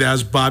well. I mean,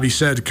 as Bobby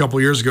said a couple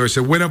years ago, he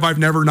said, when have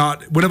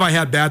I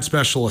had bad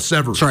specialists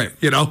ever? That's right.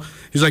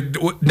 He's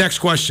like, next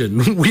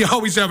question. We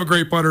always have a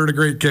great punter and a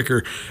great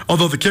kicker.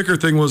 Although the kicker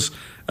thing was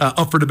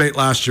up for debate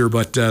last year,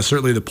 but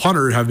certainly the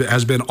punter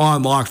has been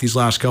on lock these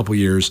last couple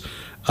years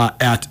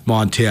at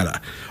Montana.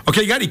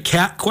 Okay, you got any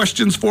cat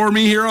questions for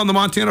me here on the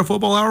Montana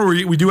Football Hour?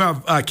 We do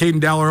have Caden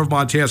Dowler of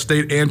Montana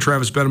State and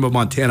Travis Benham of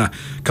Montana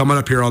coming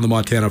up here on the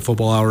Montana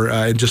Football Hour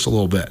in just a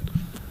little bit.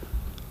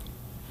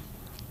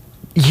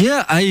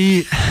 Yeah,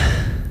 I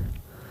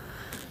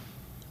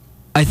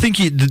think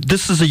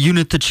this is a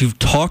unit that you've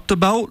talked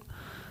about.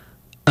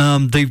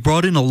 They've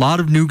brought in a lot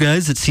of new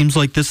guys. It seems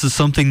like this is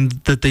something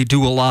that they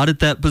do a lot at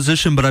that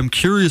position, but I'm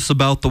curious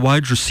about the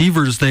wide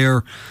receivers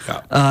there,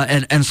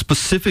 and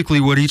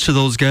specifically what each of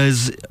those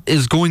guys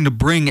is going to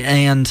bring.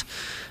 And,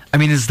 I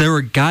mean, is there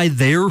a guy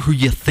there who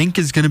you think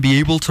is going to be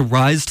able to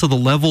rise to the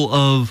level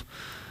of...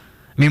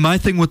 I mean, my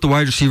thing with the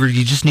wide receiver,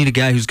 you just need a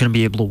guy who's going to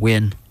be able to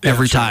win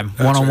every time,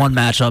 one-on-one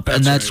matchup,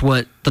 and that's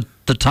what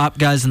the top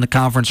guys in the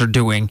conference are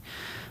doing.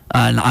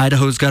 And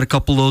Idaho's got a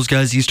couple of those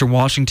guys. Eastern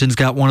Washington's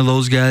got one of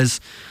those guys.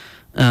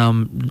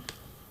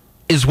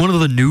 Is one of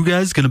the new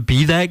guys going to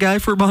be that guy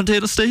for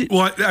Montana State?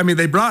 Well, I mean,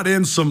 they brought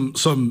in some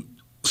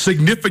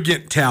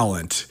significant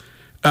talent.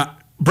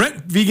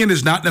 Brent Vigen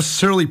is not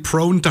necessarily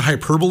prone to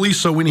hyperbole,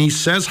 so when he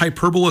says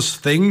hyperbolous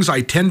things, I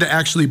tend to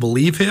actually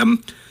believe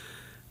him.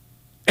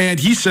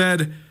 And he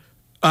said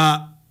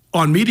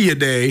on Media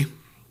Day,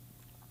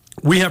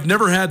 we have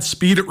never had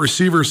speed at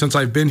receiver since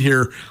I've been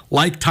here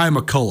like Ty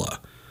McCullough.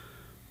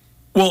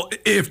 Well,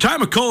 if Ty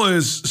McCullough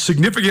is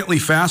significantly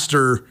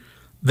faster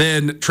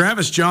than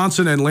Travis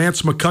Johnson and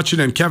Lance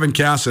McCutcheon and Kevin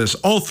Cassis,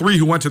 all three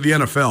who went to the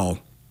NFL,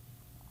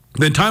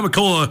 then Ty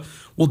McCullough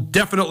will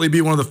definitely be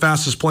one of the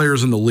fastest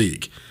players in the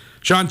league.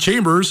 Sean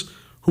Chambers,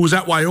 who was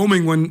at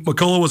Wyoming when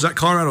McCullough was at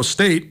Colorado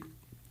State,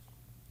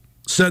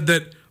 said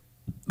that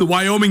the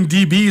Wyoming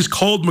DBs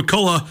called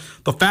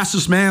McCullough the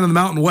fastest man in the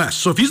Mountain West.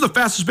 So if he's the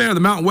fastest man in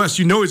the Mountain West,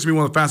 you know he's going to be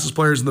one of the fastest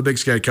players in the Big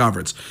Sky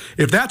Conference.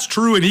 If that's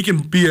true and he can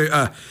be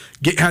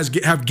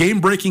have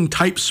game-breaking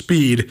type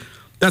speed,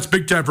 that's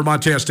big time for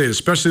Montana State,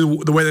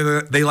 especially the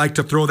way they like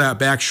to throw that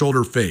back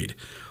shoulder fade.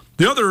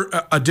 The other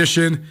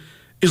addition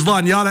is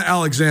Lanyata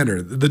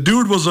Alexander. The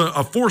dude was a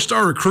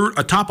 4-star recruit,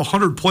 a top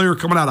 100 player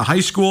coming out of high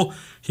school.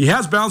 He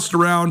has bounced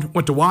around,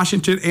 went to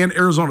Washington and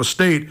Arizona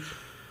State.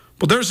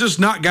 But there's just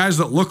not guys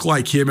that look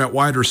like him at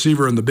wide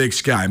receiver in the Big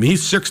Sky. I mean,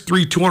 he's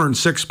 6'3",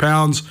 206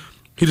 pounds.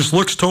 He just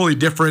looks totally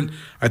different.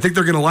 I think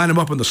they're going to line him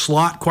up in the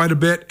slot quite a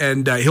bit,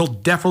 and he'll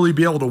definitely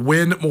be able to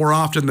win more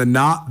often than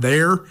not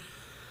there.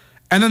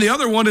 And then the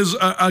other one is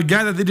a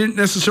guy that they didn't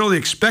necessarily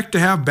expect to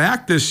have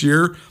back this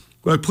year.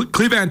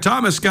 Cleveland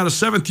Thomas got a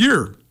 7th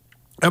year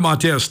at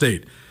Montana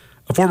State.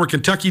 A former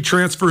Kentucky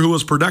transfer who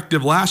was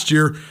productive last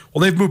year.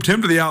 Well, they've moved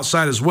him to the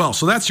outside as well.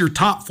 So that's your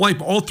top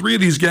flight. All three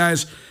of these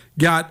guys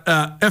got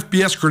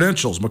FBS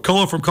credentials.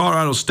 McCullough from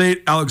Colorado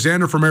State,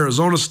 Alexander from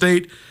Arizona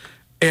State,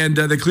 and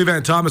then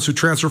Cleveland Thomas, who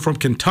transferred from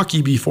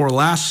Kentucky before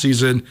last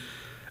season.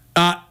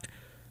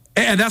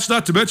 And that's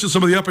not to mention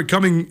some of the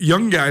up-and-coming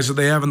young guys that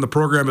they have in the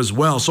program as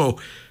well. So,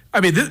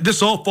 I mean,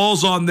 this all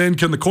falls on then,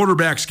 can the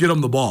quarterbacks get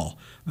them the ball?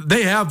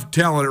 They have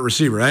talent at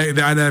receiver. And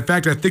in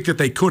fact, I think that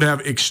they could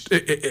have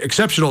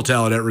exceptional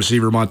talent at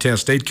receiver. Montana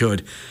State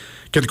could.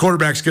 Can the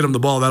quarterbacks get them the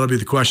ball? That'll be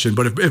the question.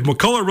 But if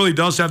McCullough really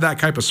does have that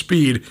type of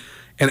speed,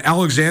 and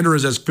Alexander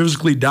is as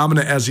physically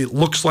dominant as it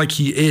looks like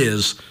he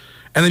is,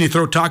 And then you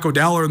throw Taco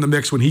Dowler in the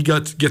mix when he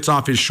gets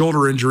off his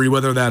shoulder injury,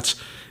 whether that's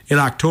in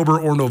October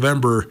or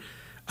November.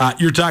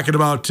 You're talking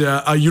about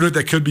a unit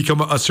that could become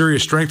a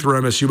serious strength for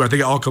MSU, but I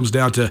think it all comes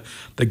down to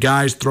the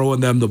guys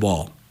throwing them the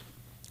ball.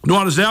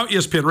 Nuanez Now,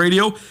 ESPN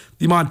Radio,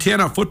 the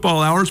Montana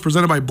Football Hour is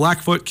presented by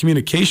Blackfoot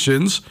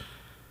Communications.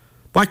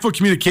 Blackfoot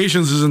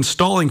Communications is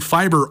installing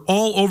fiber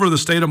all over the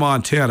state of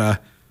Montana.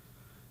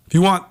 If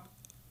you want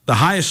the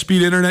highest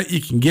speed internet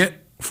you can get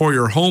for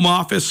your home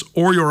office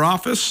or your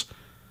office,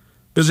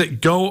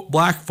 visit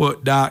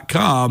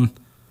goblackfoot.com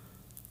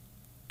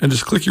and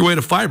just click your way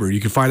to fiber. You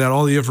can find out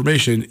all the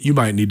information you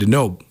might need to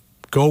know.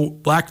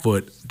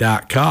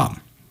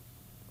 goblackfoot.com.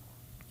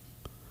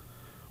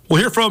 We'll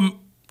hear from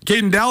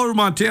Caden Dowler of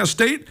Montana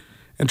State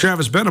and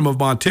Travis Benham of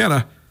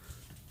Montana.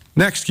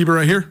 Next, keep it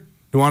right here.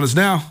 Nuanez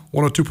Now,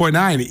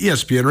 102.9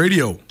 ESPN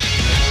Radio.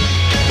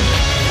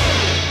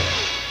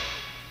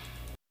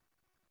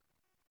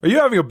 Are you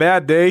having a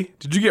bad day?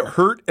 Did you get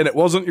hurt and it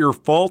wasn't your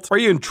fault? Are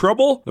you in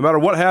trouble? No matter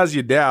what has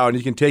you down,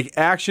 you can take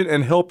action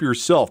and help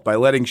yourself by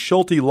letting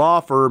Schulte Law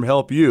Firm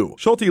help you.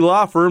 Schulte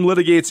Law Firm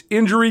litigates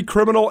injury,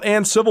 criminal,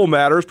 and civil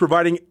matters,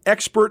 providing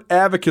expert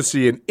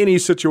advocacy in any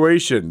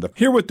situation.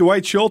 Here with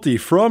Dwight Schulte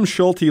from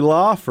Schulte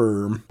Law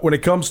Firm. When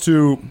it comes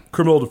to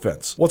criminal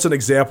defense, what's an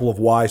example of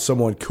why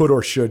someone could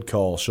or should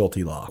call Schulte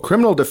Law?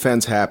 Criminal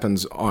defense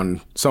happens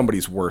on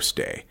somebody's worst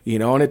day,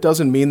 and it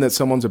doesn't mean that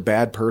someone's a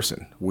bad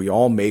person. We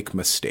all make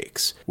mistakes.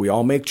 We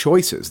all make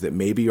choices that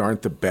maybe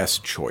aren't the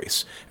best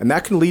choice, and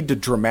that can lead to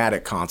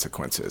dramatic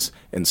consequences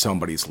in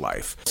somebody's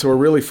life. So we're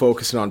really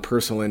focusing on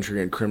personal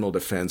injury and criminal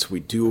defense. We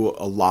do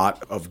a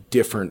lot of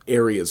different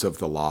areas of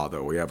the law,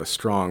 though. We have a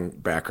strong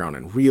background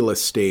in real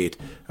estate.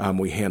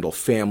 We handle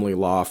family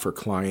law for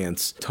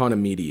clients, ton of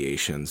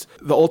mediations.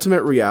 The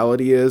ultimate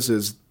reality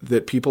is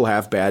that people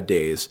have bad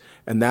days,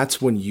 and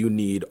that's when you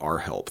need our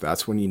help.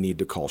 That's when you need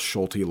to call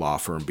Schulte Law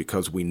Firm,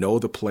 because we know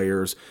the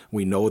players,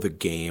 we know the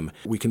game.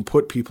 We can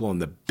put people in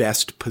the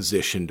best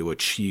position to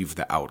achieve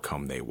the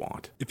outcome they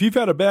want. If you've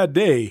had a bad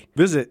day,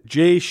 visit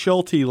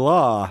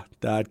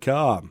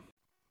jschultelaw.com.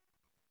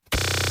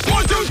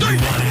 1, 2, 3.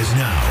 Nuanez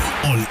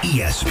Now on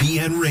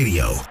ESPN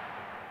Radio.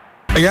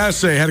 I gotta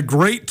say, I had a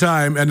great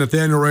time at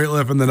Nathaniel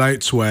Rateliff and the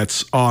Night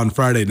Sweats on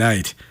Friday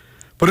night.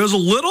 But it was a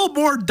little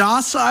more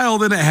docile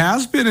than it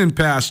has been in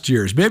past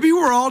years. Maybe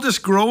we're all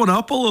just growing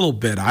up a little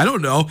bit. I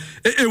don't know.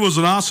 It was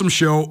an awesome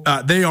show.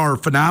 They are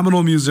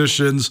phenomenal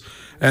musicians,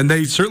 and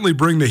they certainly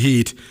bring the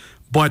heat.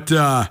 But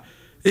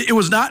it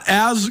was not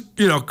as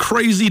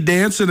crazy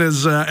dancing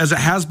as it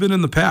has been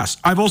in the past.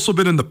 I've also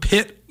been in the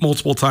pit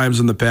multiple times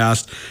in the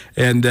past,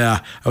 and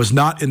I was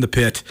not in the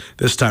pit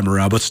this time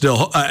around. But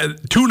still,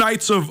 2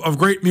 nights of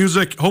great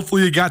music.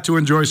 Hopefully you got to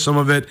enjoy some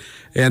of it.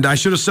 And I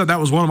should have said that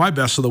was one of my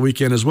best of the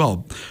weekend as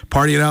well.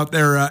 Partying out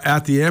there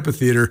at the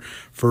amphitheater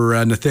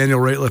for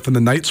Nathaniel Rateliff and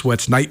the Night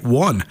Sweats, night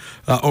 1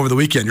 over the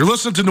weekend. You're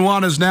listening to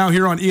Nuanez Now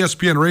here on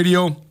ESPN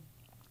Radio.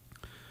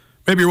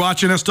 Maybe you're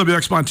watching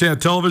SWX Montana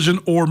Television,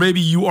 or maybe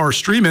you are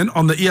streaming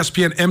on the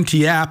ESPN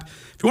MT app.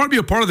 If you want to be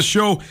a part of the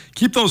show,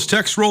 keep those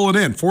texts rolling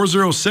in.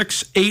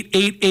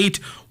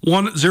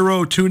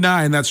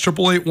 406-888-1029. That's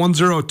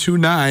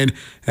 888-1029.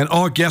 And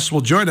all guests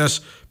will join us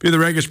via the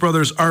Regis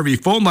Brothers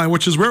RV phone line,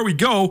 which is where we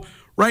go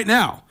right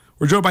now.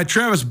 We're joined by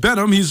Travis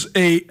Benham. He's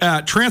a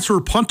transfer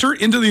punter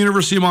into the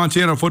University of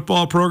Montana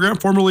football program,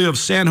 formerly of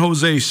San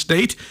Jose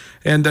State,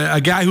 and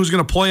a guy who's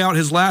going to play out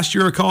his last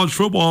year of college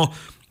football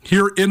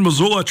here in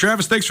Missoula.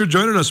 Travis, thanks for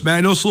joining us, man.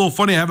 I know it's a little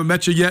funny. I haven't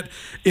met you yet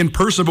in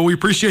person, but we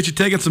appreciate you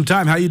taking some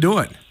time. How you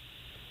doing?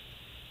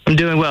 I'm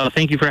doing well.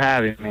 Thank you for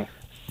having me.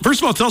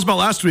 First of all, tell us about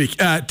last week.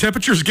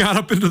 Temperatures got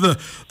up into the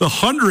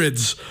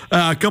hundreds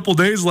a couple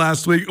days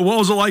last week. What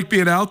was it like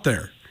being out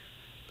there?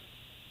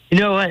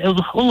 It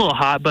was a little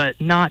hot,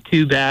 but not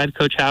too bad.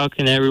 Coach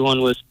Houghton and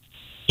everyone was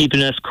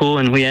keeping us cool,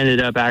 and we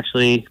ended up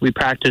we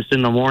practiced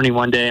in the morning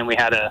one day, and we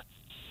had a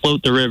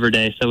float the river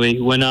day. So we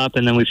went up,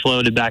 and then we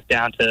floated back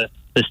down to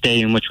the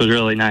stadium, which was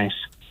really nice.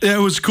 Yeah,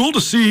 it was cool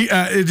to see.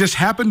 It just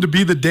happened to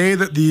be the day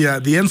that the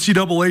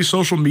NCAA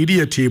social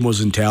media team was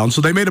in town, so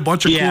they made a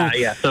bunch of cool.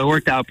 So it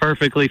worked out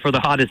perfectly for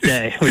the hottest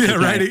day. Yeah,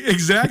 right, nice.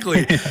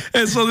 Exactly.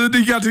 And so then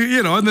you got to,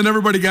 and then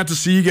everybody got to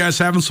see you guys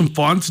having some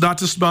fun. It's not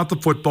just about the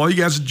football. You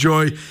guys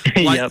enjoy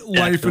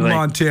life in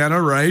Montana,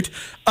 right?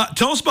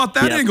 Tell us about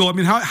that angle. I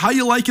mean, how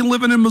you liking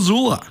living in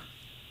Missoula?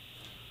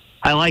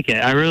 I like it.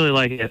 I really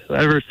like it.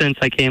 Ever since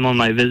I came on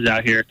my visit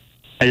out here,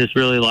 I just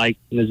really like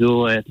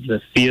Missoula, the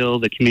feel,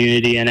 the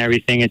community, and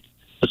everything. It's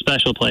a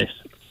special place.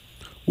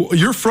 Well,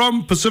 you're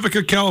from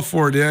Pacifica,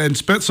 California, and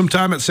spent some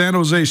time at San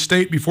Jose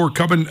State before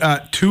coming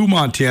to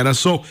Montana.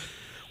 So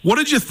what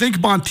did you think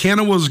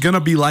Montana was going to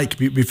be like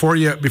before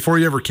you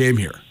ever came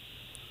here?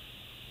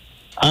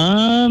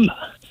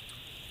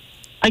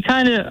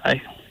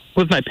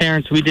 With my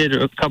parents, we did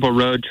a couple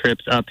road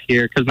trips up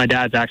here because my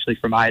dad's actually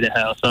from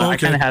Idaho. So I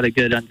kind of had a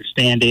good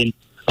understanding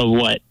of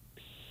what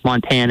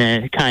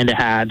Montana kind of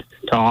had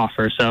to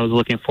offer, so I was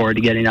looking forward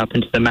to getting up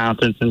into the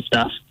mountains and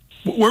stuff.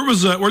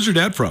 Where's your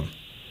dad from?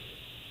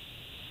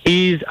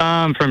 He's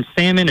from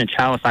Salmon and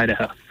Chalice,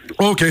 Idaho.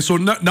 Okay, so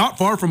not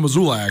far from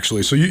Missoula,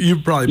 actually. So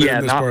you've probably been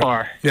in this part. not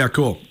far. Yeah,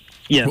 cool.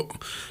 Yeah. Well,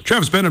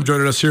 Travis Benham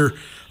joining us here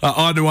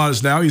on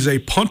Nuanez Now. He's a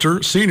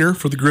punter, senior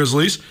for the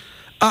Grizzlies.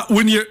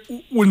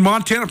 When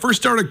Montana first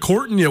started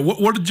courting you,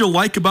 what did you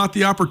like about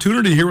the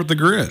opportunity here with the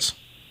Griz?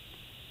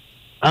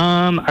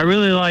 I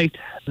really liked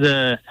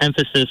the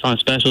emphasis on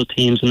special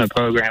teams in the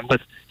program,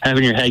 with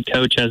having your head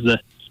coach as the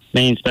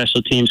main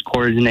special teams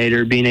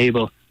coordinator, being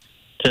able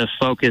to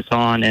focus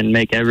on and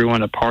make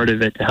everyone a part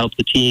of it to help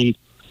the team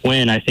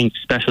win. I think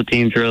special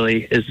teams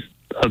really is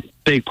a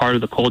big part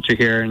of the culture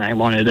here, and I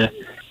wanted to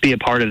be a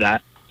part of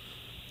that.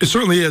 It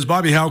certainly is.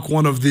 Bobby Houck,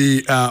 one of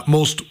the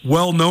most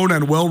well-known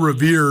and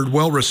well-revered,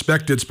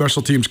 well-respected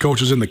special teams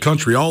coaches in the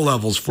country, all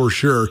levels for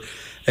sure,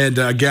 and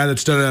a guy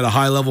that's done it at a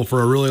high level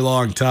for a really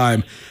long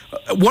time.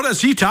 What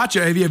has he taught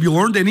you? Have you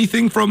learned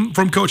anything from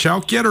Coach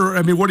Houck yet? Or,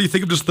 I mean, what do you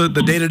think of just the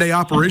day-to-day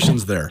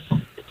operations there?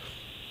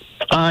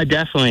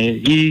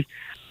 Definitely.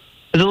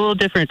 It's a little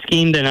different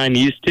scheme than I'm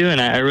used to,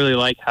 and I really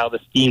like how the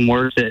scheme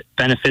works. It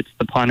benefits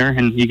the punter,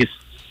 and you can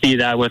see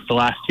that with the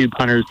last two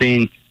punters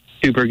being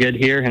super good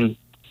here and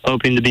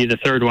hoping to be the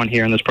third one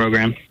here in this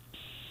program.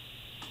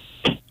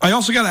 I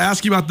also got to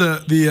ask you about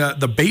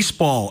the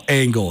baseball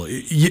angle.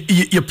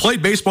 You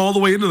played baseball all the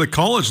way into the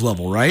college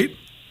level, right?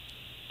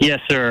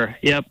 Yes, sir.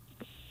 Yep.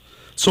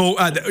 So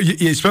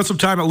you spent some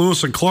time at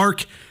Lewis and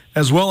Clark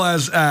as well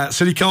as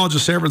City College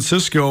of San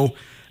Francisco.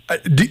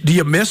 Do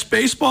you miss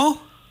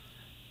baseball?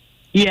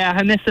 Yeah,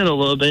 I miss it a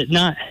little bit.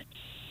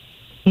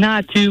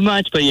 Not too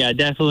much, but yeah,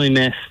 definitely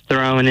miss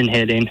throwing and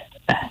hitting.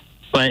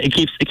 But it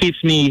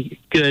keeps me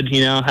good,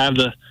 have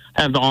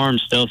the arm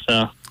still,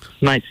 so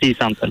might see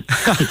something.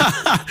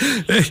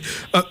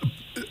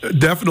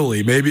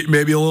 Definitely,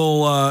 maybe a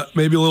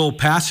little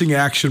passing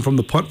action from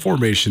the punt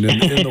formation in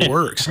the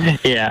works.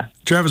 Yeah.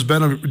 Travis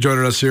Benham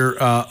joining us here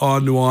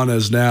on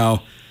Nuanez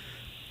Now.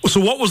 So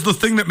what was the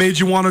thing that made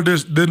you want to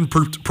then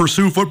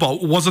pursue football?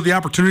 Was it the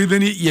opportunity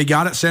then you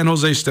got at San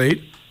Jose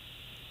State?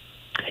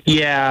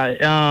 Yeah,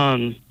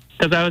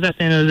 because I was at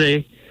San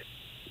Jose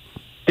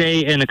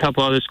State and a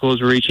couple other schools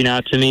were reaching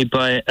out to me,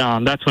 but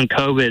that's when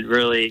COVID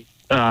really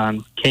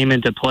came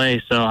into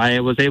play. So I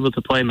was able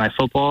to play my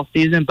football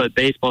season, but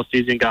baseball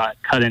season got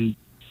cut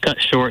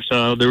short.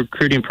 So the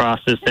recruiting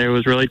process there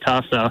was really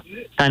tough. So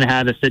kind of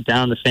had to sit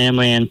down with the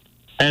family, and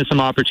I had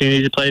some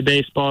opportunity to play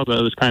baseball, but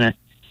it was kind of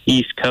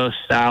East Coast,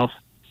 South,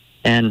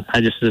 and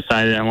I just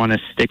decided I want to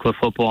stick with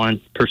football and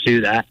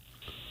pursue that.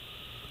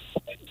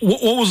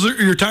 What was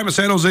your time at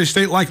San Jose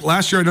State like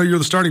last year? I know you were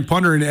the starting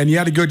punter, and you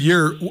had a good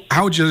year.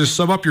 How would you just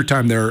sum up your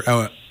time there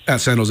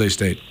at San Jose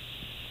State?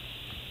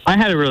 I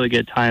had a really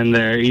good time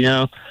there.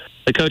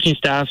 The coaching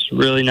staff's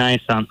really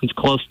nice. It's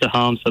close to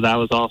home, so that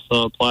was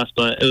also a plus.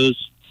 But it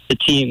was the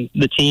team.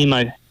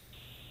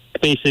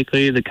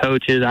 Basically the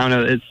coaches. I don't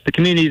know. It's the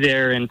community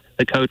there and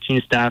the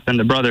coaching staff and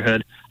the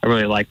brotherhood. I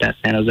really like that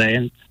San Jose,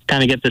 and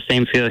kind of get the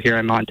same feel here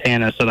in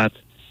Montana. So that's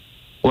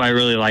what I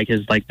really like, is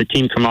like the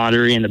team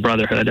camaraderie and the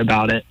brotherhood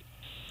about it.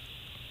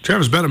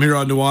 Travis Benham here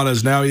on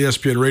Nuanez Now,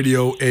 ESPN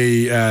Radio,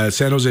 a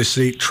San Jose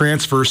State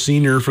transfer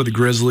senior for the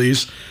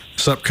Grizzlies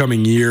this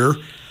upcoming year.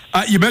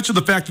 You mentioned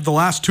the fact that the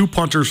last two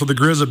punters for the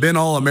Griz have been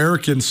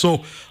All-Americans.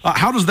 So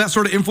how does that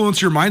sort of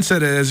influence your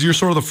mindset as you're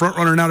sort of the front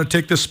runner now to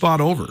take this spot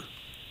over?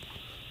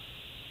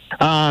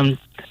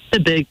 It's a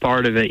big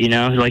part of it,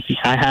 I'll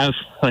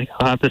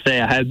have to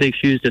say I have big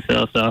shoes to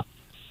fill, so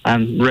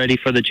I'm ready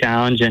for the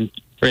challenge and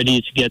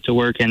ready to get to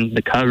work. And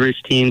the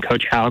coverage team,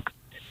 Coach Houck,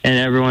 and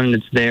everyone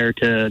that's there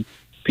to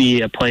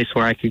be a place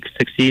where I could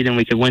succeed and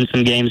we could win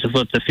some games and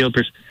flip the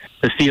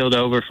field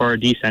over for our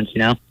defense,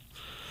 Well,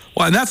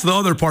 and that's the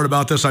other part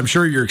about this I'm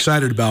sure you're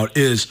excited about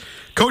is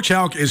Coach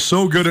Houck is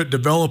so good at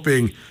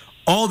developing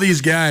all these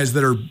guys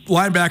that are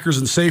linebackers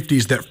and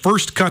safeties that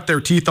first cut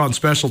their teeth on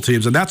special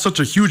teams. And that's such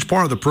a huge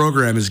part of the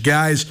program is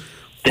guys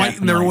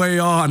fighting their way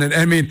on. And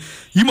I mean,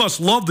 you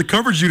must love the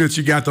coverage units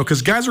you got, though,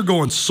 because guys are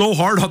going so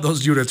hard on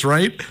those units,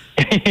 right?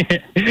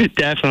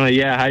 Definitely,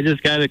 yeah. I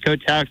just got a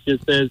Coach Houck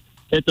just says,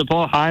 hit the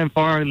ball high and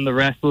far, and the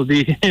rest will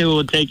be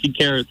taken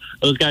care of.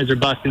 Those guys are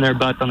busting their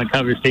butts on the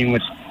coverage team,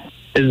 which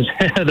is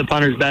the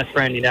punter's best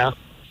friend,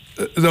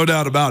 No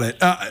doubt about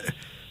it.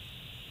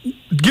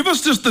 Give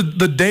us just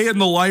the day in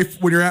the life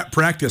when you're at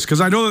practice,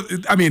 because I know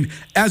that,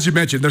 as you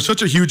mentioned, there's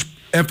such a huge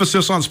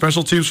emphasis on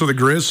special teams for the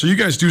Griz, so you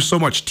guys do so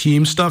much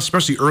team stuff,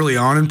 especially early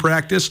on in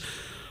practice.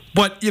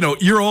 But,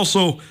 you're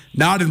also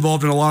not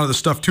involved in a lot of the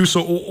stuff, too.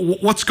 So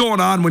what's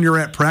going on when you're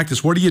at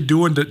practice? What are you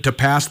doing to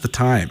pass the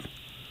time?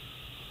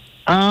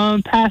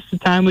 Pass the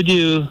time, we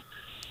do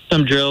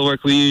some drill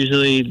work. We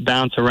usually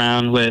bounce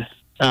around with,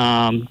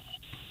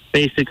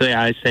 basically,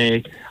 I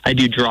say I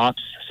do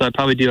drops. So I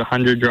probably do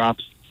 100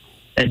 drops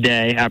a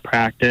day at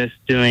practice,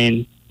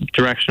 doing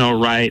directional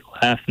right,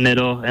 left,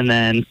 middle, and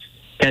then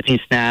catching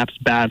snaps,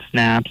 bad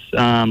snaps,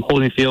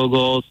 holding field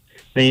goals.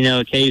 Then,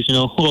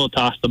 occasional we'll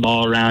toss the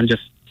ball around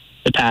just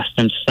to pass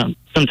them some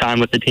time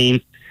with the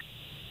team.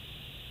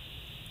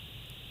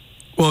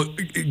 Well,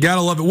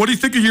 gotta love it. What do you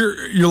think of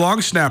your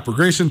long snapper,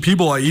 Grayson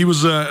Peeble? He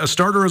was a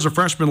starter as a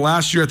freshman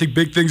last year. I think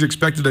big things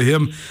expected of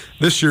him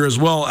this year as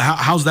well.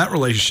 How's that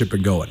relationship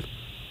been going?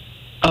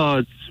 Oh,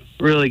 it's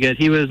really good.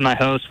 He was my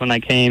host when I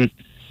came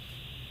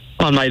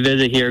on my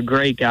visit here.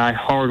 Great guy,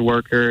 hard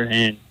worker,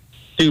 and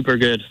super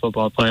good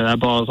football player. That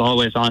ball is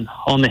always on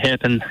the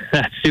hip, and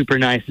that's super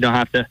nice. You don't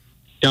have to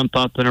jump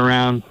up and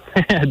around.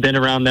 I've been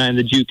around that in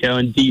the JUCO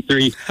and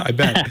D3. I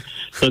bet.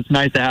 So it's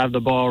nice to have the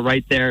ball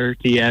right there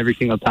to you every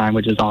single time,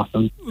 which is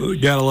awesome.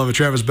 Gotta love it.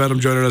 Travis Benham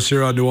joining us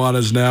here on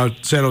Nuanez Now.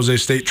 San Jose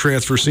State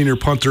transfer, senior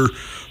punter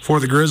for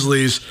the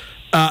Grizzlies.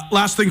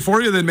 Last thing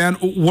for you then, man.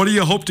 What do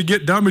you hope to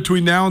get done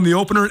between now and the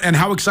opener, and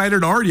how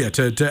excited are you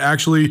to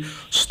actually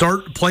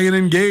start playing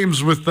in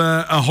games with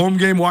a home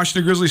game,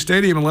 Washington Grizzlies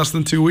Stadium, in less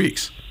than 2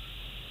 weeks?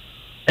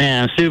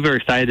 And I'm super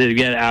excited to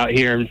get out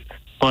here and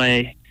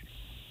play.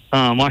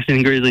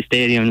 Washington Grizzlies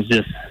Stadium is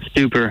just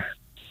super.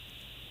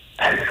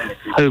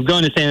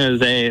 Going to San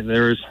Jose,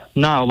 there was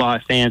not a lot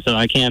of fans, so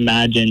I can't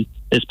imagine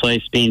this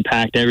place being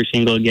packed every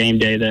single game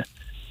day. The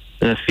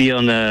feel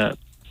and the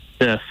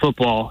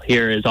football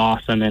here is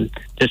awesome, and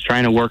just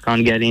trying to work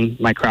on getting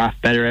my craft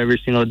better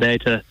every single day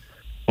to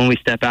when we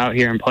step out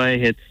here and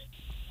play, it's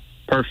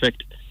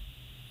perfect.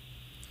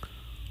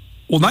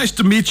 Well, nice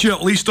to meet you,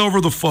 at least over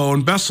the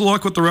phone. Best of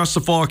luck with the rest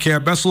of fall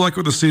camp. Best of luck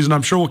with the season.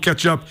 I'm sure we'll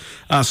catch up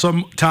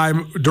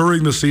sometime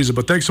during the season,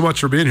 but thanks so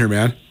much for being here,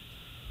 man.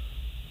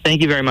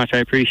 Thank you very much. I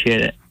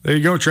appreciate it. There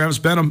you go, Travis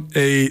Benham,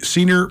 a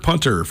senior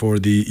punter for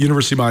the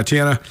University of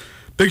Montana.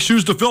 Big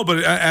shoes to fill,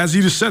 but as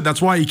he just said,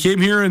 that's why he came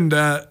here, and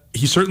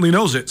he certainly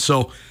knows it.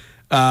 So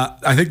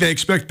I think they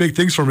expect big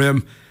things from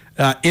him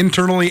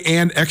internally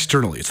and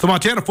externally. It's the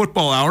Montana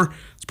Football Hour.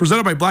 It's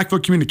presented by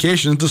Blackfoot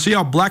Communications. To see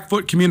how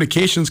Blackfoot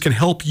Communications can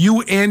help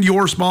you and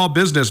your small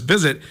business,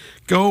 visit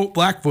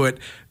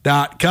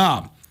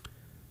goblackfoot.com.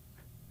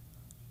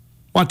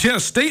 Montana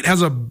State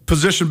has a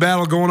position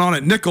battle going on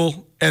at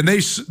nickel, and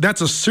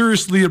that's a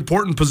seriously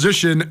important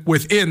position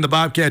within the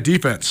Bobcat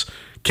defense.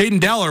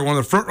 Caden Dowler, one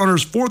of the front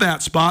runners for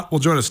that spot, will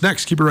join us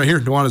next. Keep it right here.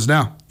 Nuanez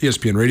Now,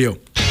 ESPN Radio.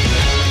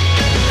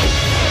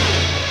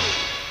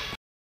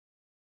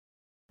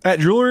 At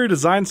Jewelry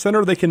Design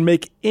Center, they can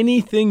make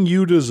anything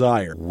you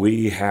desire.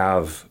 We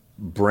have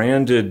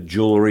branded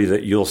jewelry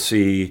that you'll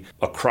see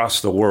across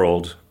the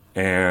world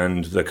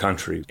and the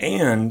country.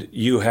 And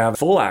you have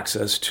full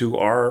access to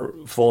our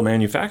full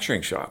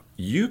manufacturing shop.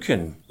 You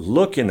can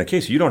look in the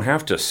case. You don't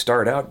have to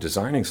start out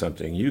designing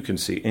something. You can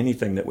see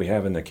anything that we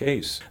have in the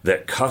case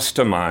that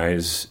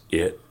customize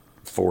it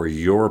for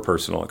your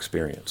personal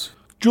experience.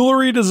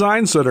 Jewelry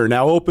Design Center,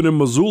 now open in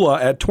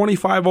Missoula at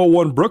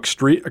 2501 Brook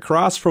Street,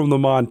 across from the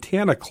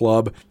Montana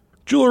Club.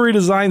 Jewelry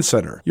Design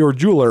Center, your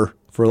jeweler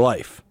for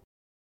life.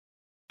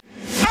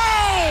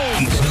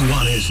 It's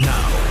Nuanez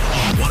Now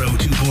on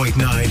 102.9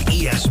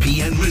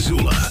 ESPN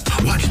Missoula.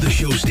 Watch the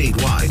show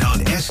statewide on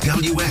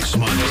SWX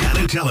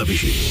Montana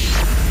Television.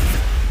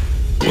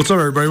 What's up,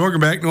 everybody? Welcome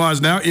back.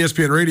 Nuanez Now,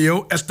 ESPN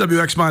Radio,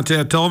 SWX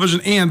Montana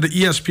Television, and the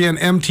ESPN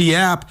MT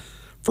app.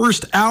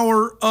 First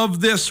hour of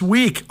this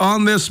week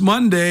on this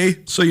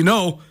Monday, so you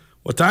know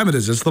what time it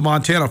is. It's the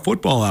Montana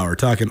Football Hour,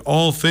 talking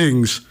all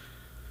things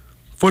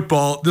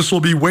football. This will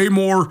be way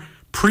more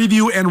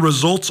preview and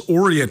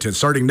results-oriented.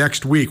 Starting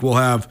next week, we'll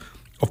have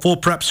a full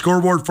prep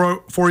scoreboard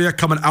for you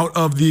coming out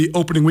of the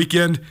opening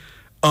weekend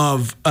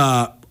of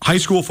high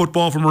school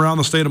football from around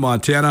the state of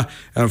Montana.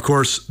 And, of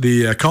course,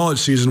 the college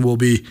season will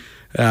be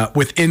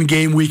within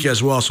game week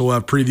as well, so we'll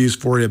have previews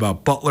for you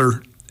about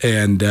Butler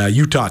and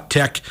Utah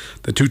Tech,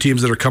 the two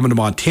teams that are coming to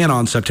Montana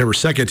on September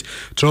 2nd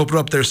to open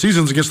up their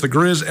seasons against the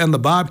Griz and the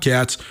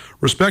Bobcats,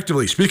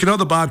 respectively. Speaking of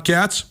the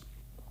Bobcats,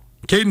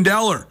 Caden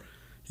Dowler,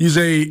 he's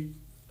a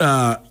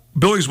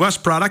Billings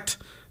West product,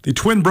 the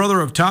twin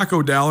brother of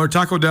Taco Dowler.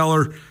 Taco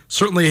Dowler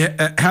certainly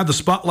had the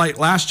spotlight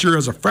last year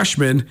as a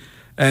freshman,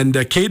 and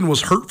Caden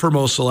was hurt for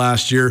most of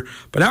last year.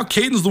 But now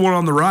Caden's the one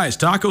on the rise.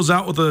 Taco's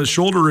out with a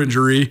shoulder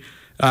injury.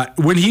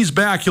 When he's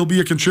back, he'll be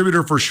a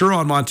contributor for sure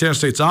on Montana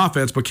State's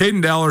offense. But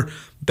Caden Dowler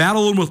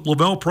battling with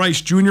Lavelle Price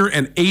Jr.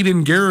 and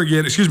Aiden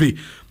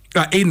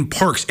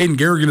Parks. Aiden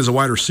Garrigan is a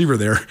wide receiver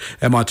there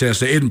at Montana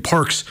State. Aiden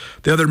Parks,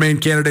 the other main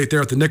candidate there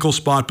at the nickel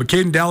spot. But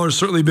Caden Dowler has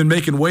certainly been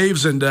making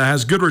waves and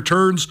has good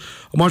returns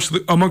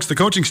amongst the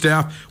coaching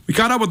staff. We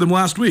caught up with him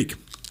last week.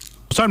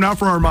 It's time now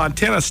for our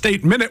Montana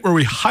State Minute, where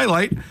we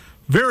highlight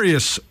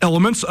various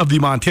elements of the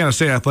Montana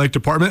State Athletic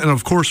Department. And,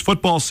 of course,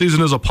 football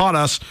season is upon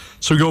us,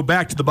 so we go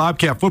back to the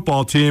Bobcat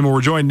football team, and we're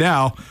joined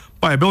now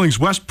by a Billings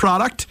West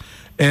product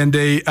and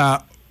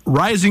a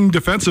rising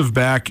defensive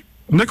back,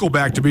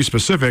 nickelback to be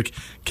specific.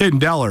 Caden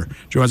Dowler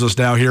joins us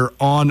now here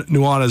on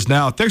Nuanez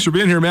Now. Thanks for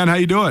being here, man. How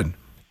you doing?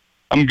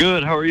 I'm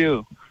good. How are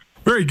you?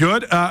 Very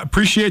good.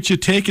 Appreciate you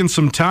taking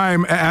some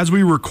time. As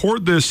we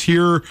record this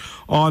here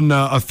on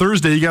a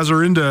Thursday, you guys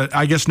are into,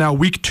 I guess, now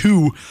week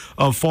 2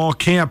 of fall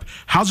camp.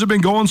 How's it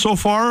been going so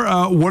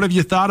far? What have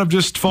you thought of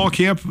just fall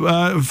camp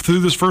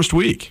through this first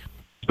week?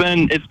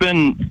 It's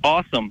been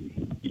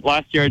awesome.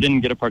 Last year I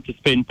didn't get to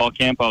participate in fall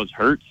camp. I was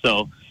hurt,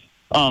 so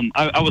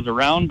I was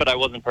around, but I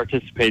wasn't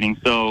participating.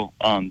 So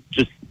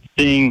just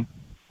seeing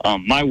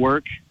my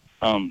work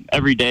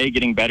every day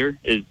getting better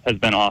has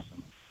been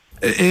awesome.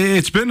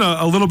 It's been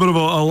a little bit of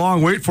a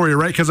long wait for you,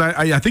 right? Because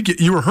I think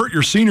you were hurt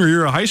your senior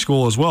year of high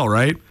school as well,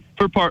 right?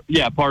 Part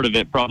of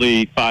it,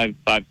 probably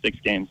 6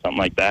 games, something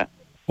like that.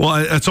 Well,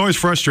 it's always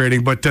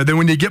frustrating, but then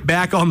when you get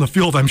back on the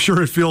field, I'm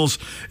sure it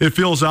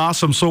feels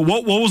awesome. So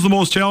what was the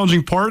most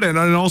challenging part, and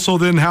also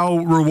then how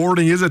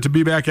rewarding is it to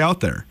be back out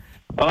there?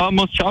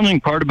 Most challenging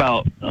part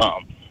about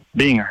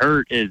being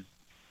hurt is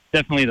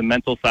definitely the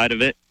mental side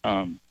of it.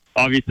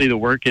 Obviously, the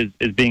work is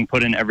being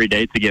put in every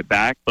day to get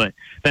back, but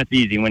that's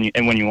easy when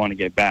you want to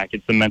get back.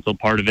 It's the mental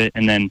part of it,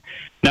 and then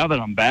now that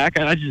I'm back,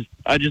 I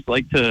just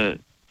like to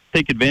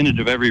take advantage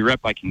of every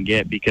rep I can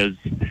get because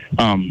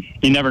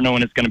you never know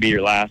when it's going to be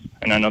your last.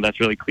 And I know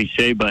that's really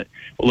cliche, but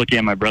looking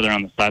at my brother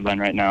on the sideline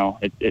right now,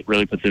 it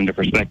really puts it into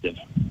perspective.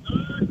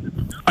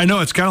 I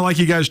know it's kind of like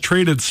you guys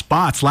traded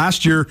spots.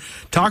 Last year,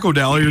 Taco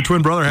Dowler, your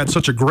twin brother, had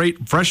such a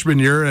great freshman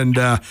year and,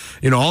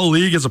 all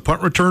league as a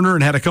punt returner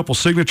and had a couple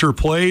signature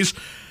plays.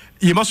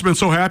 You must have been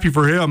so happy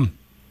for him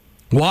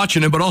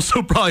watching him, but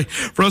also probably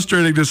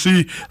frustrating to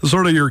see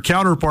sort of your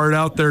counterpart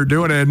out there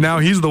doing it. And now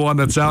he's the one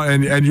that's out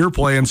and you're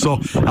playing. So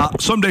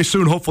someday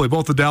soon, hopefully,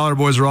 both the Dowler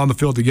boys are on the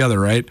field together,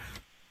 right?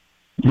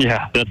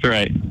 Yeah, that's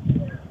right.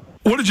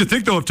 What did you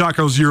think, though, of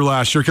Taco's year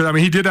last year? Because,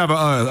 he did have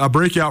a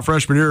breakout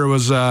freshman year. It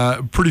was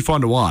pretty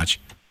fun to watch.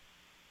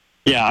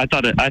 Yeah, I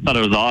thought it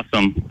was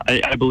awesome.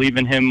 I believe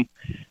in him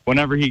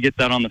whenever he gets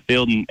out on the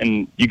field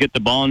and you get the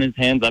ball in his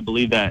hands. I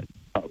believe that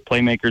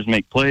playmakers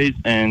make plays,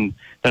 and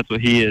that's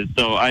what he is.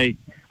 So I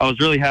was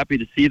really happy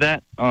to see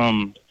that.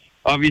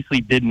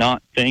 Obviously did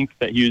not think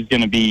that he was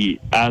going to be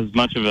as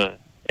much of an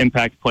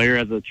impact player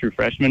as a true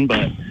freshman,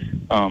 but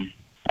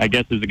I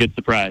guess it was a good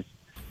surprise.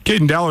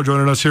 Caden Dowler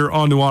joining us here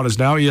on Nuanez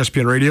Now,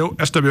 ESPN Radio,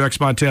 SWX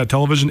Montana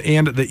Television,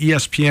 and the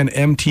ESPN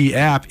MT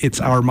app. It's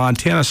our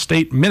Montana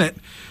State Minute.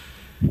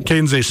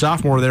 Caden's a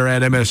sophomore there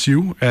at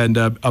MSU and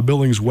a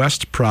Billings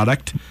West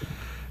product.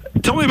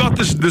 Tell me about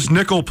this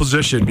nickel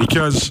position,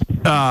 because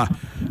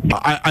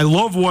I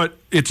love what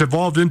it's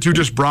evolved into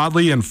just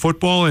broadly in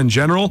football in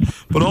general,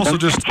 but also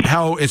just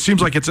how it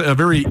seems like it's a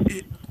very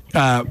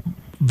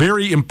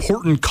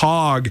important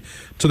cog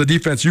to the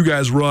defense you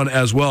guys run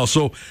as well.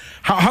 So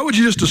how would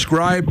you just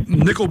describe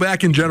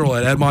nickelback in general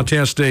at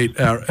Montana State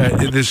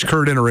in this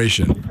current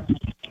iteration?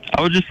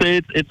 I would just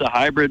say it's a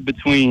hybrid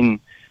between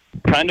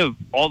kind of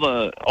all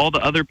the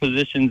other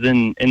positions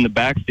in the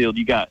backfield.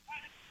 You got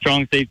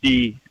strong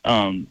safety,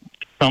 some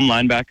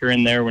linebacker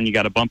in there when you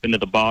got to bump into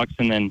the box,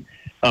 and then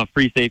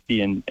free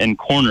safety and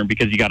corner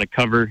because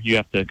you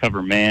have to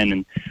cover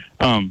man.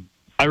 And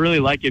I really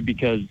like it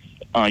because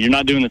you're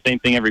not doing the same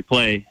thing every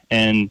play,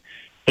 and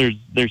there's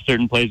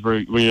certain plays where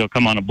you'll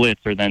come on a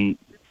blitz, or then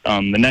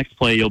the next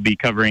play you'll be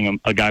covering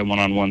a guy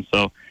one-on-one.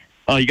 So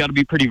you got to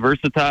be pretty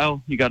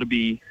versatile. You got to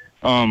be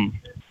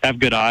have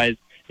good eyes.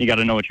 You got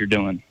to know what you're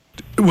doing.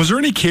 Was there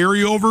any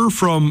carryover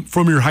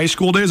from your high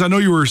school days? I know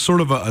you were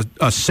sort of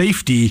a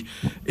safety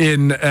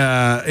in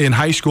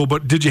high school,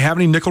 but did you have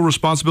any nickel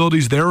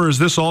responsibilities there, or is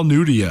this all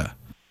new to you?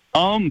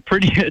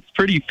 It's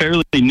pretty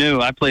fairly new.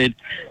 I played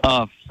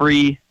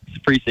free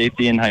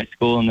safety in high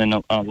school, and then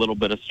a little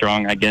bit of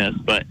strong, I guess,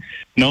 but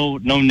no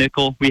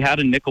nickel. We had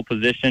a nickel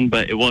position,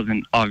 but it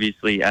wasn't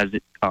obviously as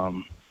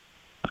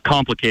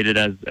complicated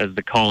as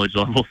the college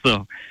level.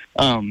 So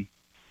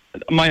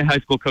my high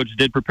school coach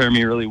did prepare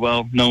me really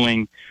well,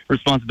 knowing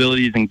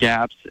responsibilities and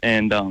gaps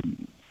and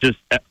just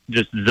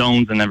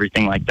zones and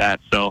everything like that.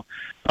 So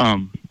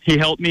he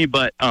helped me,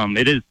 but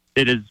it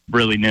is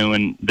really new,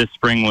 and this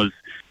spring was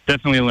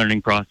definitely a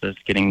learning process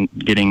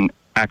getting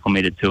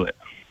acclimated to it.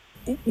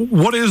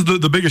 What is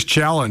the biggest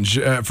challenge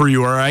for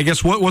you, or I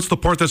guess what's the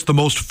part that's the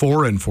most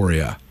foreign for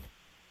you?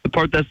 The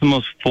part that's the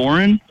most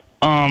foreign?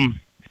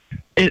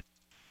 It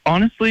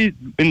honestly,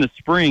 in the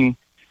spring,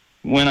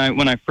 when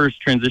I first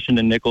transitioned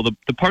to nickel,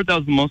 the part that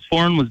was the most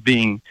foreign was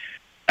being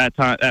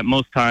at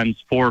most times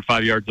 4 or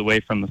 5 yards away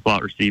from the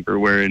slot receiver,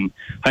 where in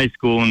high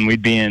school when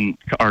we'd be in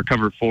our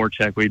cover 4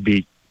 check, we'd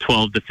be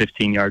 12 to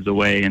 15 yards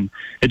away, and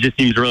it just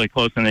seems really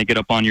close, and they get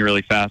up on you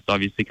really fast,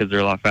 obviously, because they're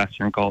a lot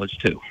faster in college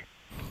too.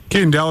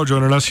 Caden Dowler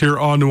joining us here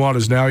on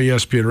Nuanez Now,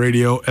 ESPN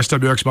Radio,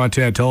 SWX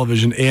Montana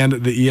Television, and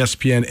the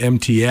ESPN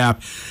MT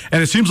app.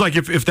 And it seems like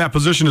if that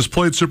position is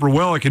played super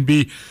well, it can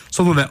be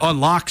something that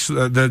unlocks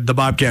the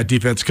Bobcat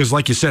defense, because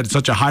like you said, it's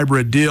such a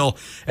hybrid deal.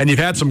 And you've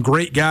had some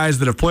great guys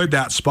that have played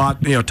that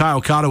spot. Ty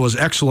Okada was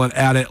excellent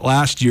at it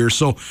last year.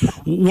 So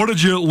what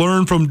did you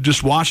learn from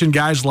just watching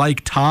guys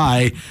like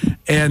Ty?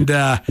 And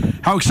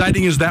how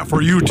exciting is that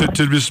for you to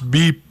just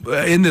be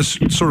in this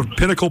sort of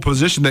pinnacle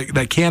position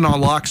that can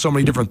unlock so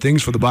many different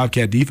things for the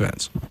Bobcat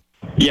defense?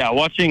 Yeah,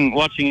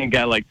 watching a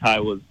guy like Ty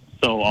was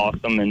so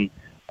awesome, and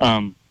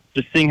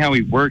just seeing how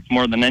he worked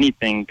more than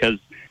anything, because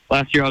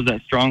last year I was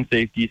at strong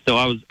safety, so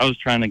I was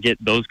trying to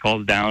get those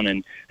calls down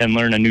and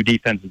learn a new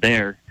defense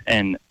there,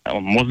 and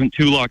wasn't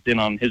too locked in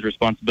on his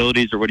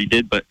responsibilities or what he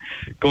did, but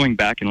going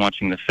back and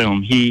watching the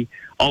film, he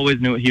always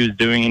knew what he was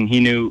doing, and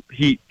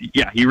he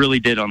really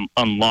did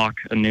unlock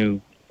a new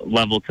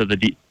level to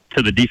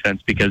the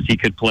defense, because he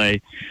could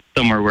play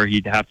somewhere where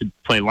he'd have to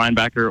play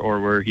linebacker or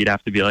where he'd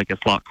have to be like a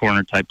slot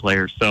corner type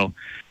player. So,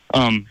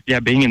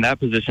 being in that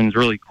position is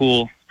really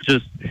cool.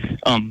 Just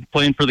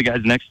playing for the guys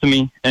next to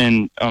me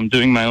and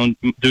doing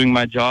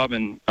my job,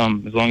 and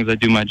as long as I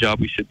do my job,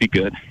 we should be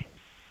good.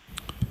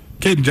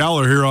 Caden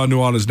Dowler here on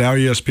Nuanez Now,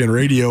 ESPN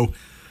Radio,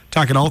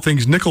 talking all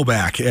things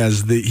Nickelback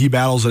as he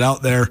battles it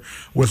out there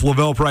with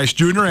Lavelle Price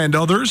Jr. and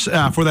others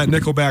for that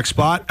Nickelback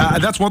spot.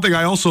 That's one thing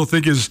I also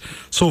think is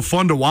so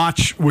fun to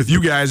watch with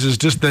you guys, is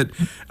just that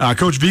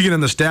Coach Vigen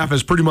and the staff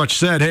has pretty much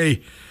said,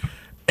 hey,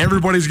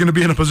 everybody's going to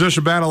be in a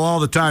position battle all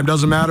the time.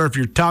 Doesn't matter if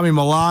you're Tommy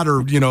Millot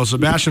or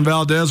Sebastian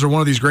Valdez or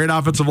one of these great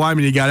offensive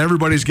linemen.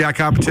 Everybody's got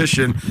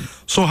competition.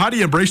 So how do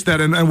you embrace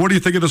that, and what do you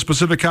think of the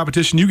specific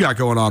competition you got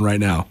going on right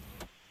now?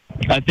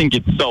 I think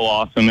it's so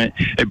awesome.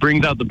 It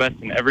brings out the best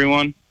in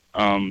everyone.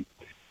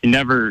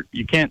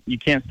 You can't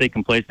stay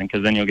complacent,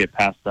 because then you'll get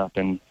passed up,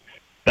 and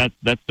that's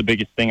the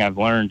biggest thing I've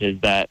learned, is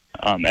that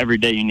every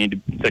day you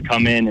need to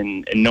come in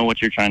and know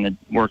what you're trying to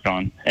work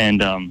on.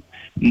 And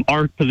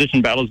our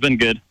position battle's been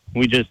good.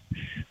 We just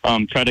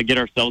try to get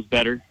ourselves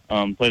better,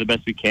 play the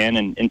best we can,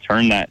 and in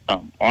turn that,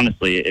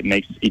 honestly, it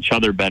makes each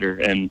other better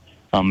and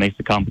makes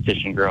the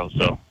competition grow.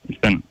 So it's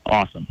been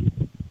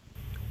awesome.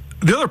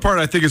 The other part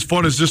I think is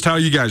fun is just how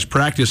you guys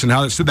practice, and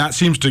how that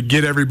seems to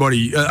get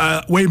everybody,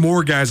 way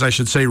more guys, I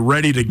should say,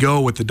 ready to go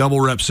with the double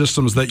rep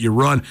systems that you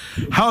run.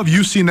 How have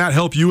you seen that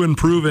help you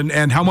improve,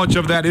 and how much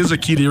of that is a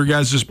key to your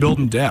guys just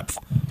building depth?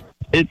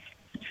 It's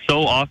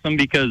so awesome,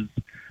 because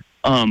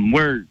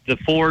where the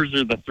 4s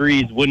or the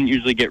 3s wouldn't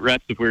usually get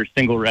reps if we were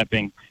single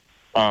repping.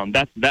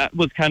 That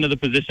was kind of the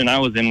position I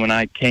was in when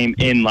I came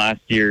in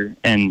last year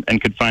and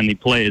could finally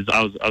play.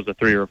 I was a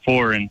 3 or a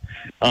 4,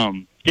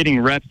 and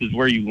getting reps is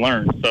where you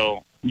learn.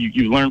 So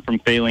you learn from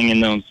failing in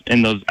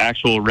those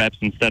actual reps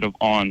instead of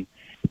on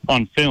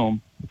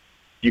film.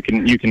 You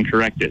can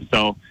correct it.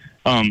 So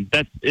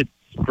it's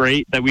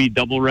great that we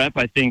double rep.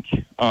 I think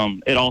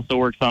it also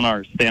works on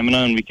our stamina,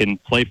 and we can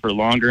play for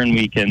longer, and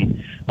we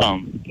can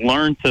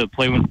learn to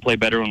play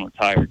better when we're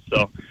tired.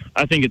 So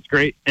I think it's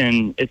great,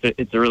 and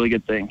it's a really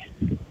good thing.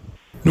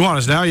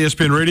 Nuanez Now,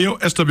 ESPN Radio,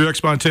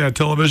 SWX Montana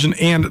Television,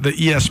 and the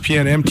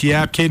ESPN MT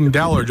app. Caden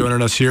Dowler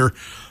joining us here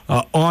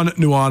on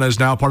Nuanez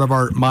Now, part of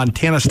our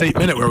Montana State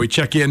Minute, where we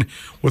check in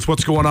with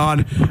what's going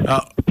on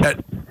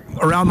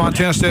around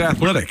Montana State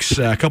athletics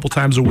a couple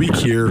times a week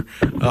here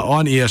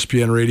on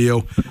ESPN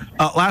Radio.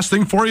 Last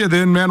thing for you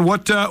then, man,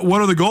 what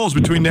are the goals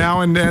between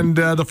now and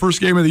the first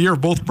game of the year,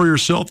 both for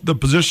yourself, the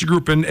position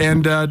group, and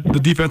the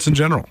defense in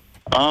general?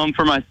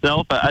 For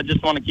myself, I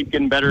just want to keep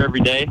getting better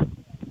every day.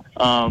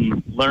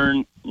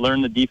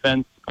 Learn the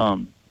defense,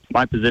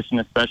 my position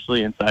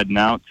especially inside and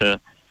out, to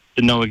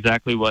know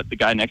exactly what the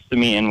guy next to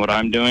me and what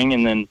I'm doing,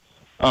 and then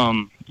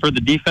for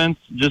the defense,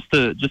 just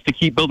to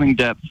keep building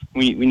depth.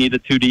 We need a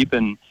 2 deep,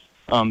 and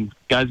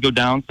guys go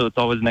down, so it's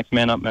always next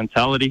man up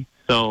mentality.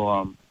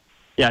 So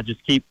just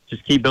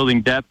keep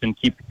building depth and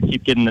keep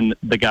getting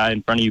the guy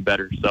in front of you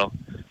better. So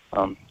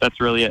that's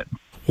really it.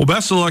 Well,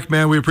 best of luck,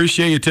 man. We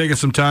appreciate you taking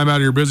some time out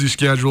of your busy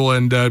schedule,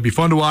 and it'd be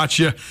fun to watch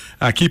you.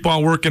 Keep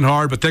on working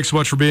hard, but thanks so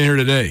much for being here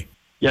today.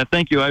 Yeah,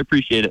 thank you. I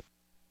appreciate it.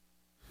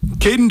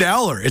 Caden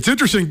Dowler. It's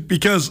interesting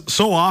because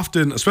so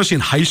often, especially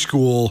in high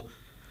school,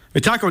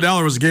 Taco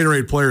Dowler was the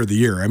Gatorade Player of the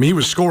Year. I mean, he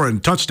was scoring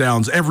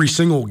touchdowns every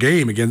single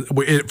game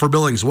for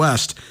Billings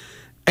West.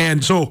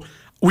 And so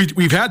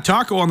we've had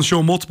Taco on the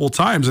show multiple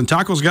times, and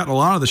Taco's gotten a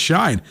lot of the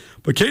shine.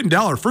 But Caden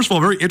Dowler, first of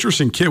all, very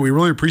interesting kid. We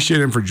really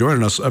appreciate him for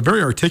joining us.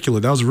 Very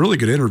articulate. That was a really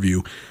good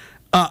interview.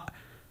 But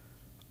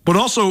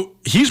also,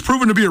 he's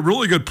proven to be a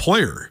really good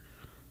player.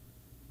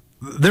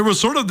 There was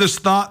sort of this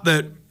thought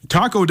that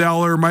Taco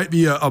Dowler might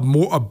be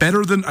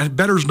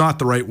better's not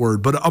the right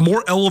word, but a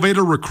more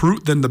elevated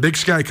recruit than the Big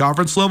Sky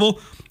Conference level,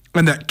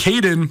 and that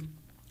Caden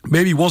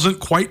maybe wasn't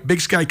quite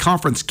Big Sky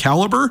Conference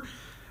caliber.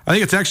 I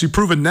think it's actually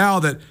proven now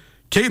that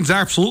Caden's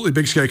absolutely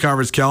Big Sky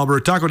Conference caliber.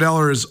 Taco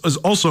Dowler is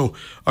also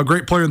a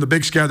great player in the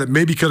Big Sky that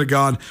maybe could have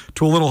gone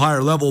to a little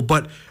higher level,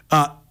 but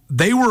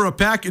they were a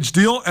package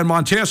deal, and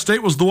Montana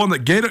State was the one that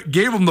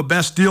gave them the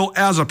best deal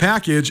as a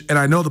package, and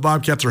I know the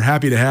Bobcats are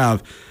happy to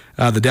have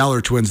the Dowler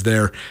twins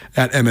there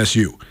at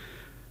MSU.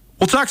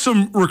 We'll talk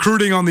some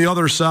recruiting on the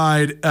other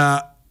side,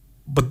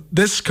 but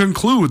this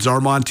concludes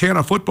our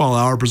Montana Football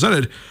Hour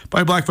presented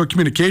by Blackfoot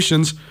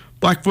Communications.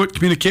 Blackfoot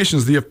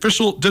Communications, the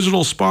official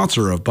digital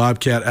sponsor of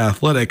Bobcat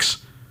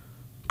Athletics.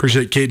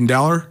 Appreciate Caden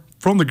Dowler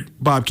from the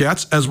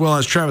Bobcats, as well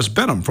as Travis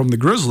Benham from the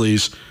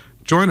Grizzlies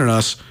joining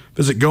us.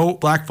 Visit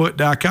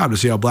goblackfoot.com to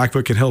see how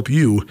Blackfoot can help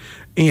you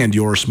and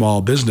your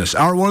small business.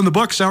 Hour 1 in the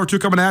books, Hour 2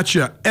 coming at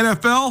you.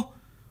 NFL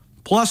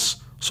plus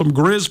some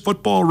Griz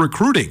football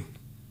recruiting.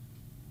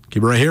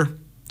 Keep it right here.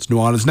 It's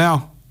Nuanez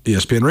Now,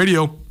 ESPN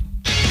Radio.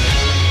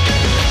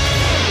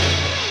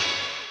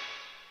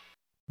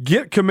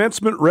 Get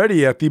commencement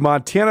ready at the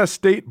Montana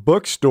State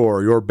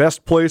Bookstore, your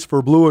best place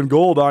for blue and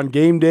gold on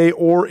game day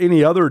or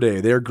any other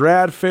day. Their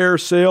grad fair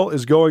sale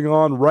is going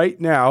on right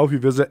now if you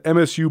visit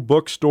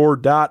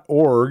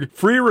msubookstore.org.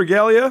 Free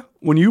regalia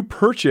when you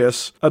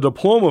purchase a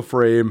diploma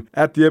frame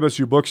at the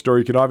MSU Bookstore.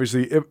 You can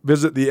obviously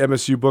visit the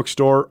MSU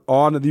Bookstore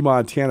on the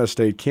Montana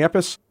State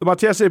campus. The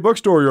Montana State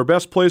Bookstore, your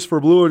best place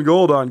for blue and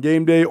gold on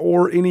game day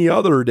or any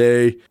other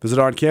day. Visit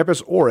on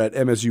campus or at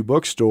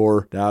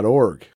msubookstore.org.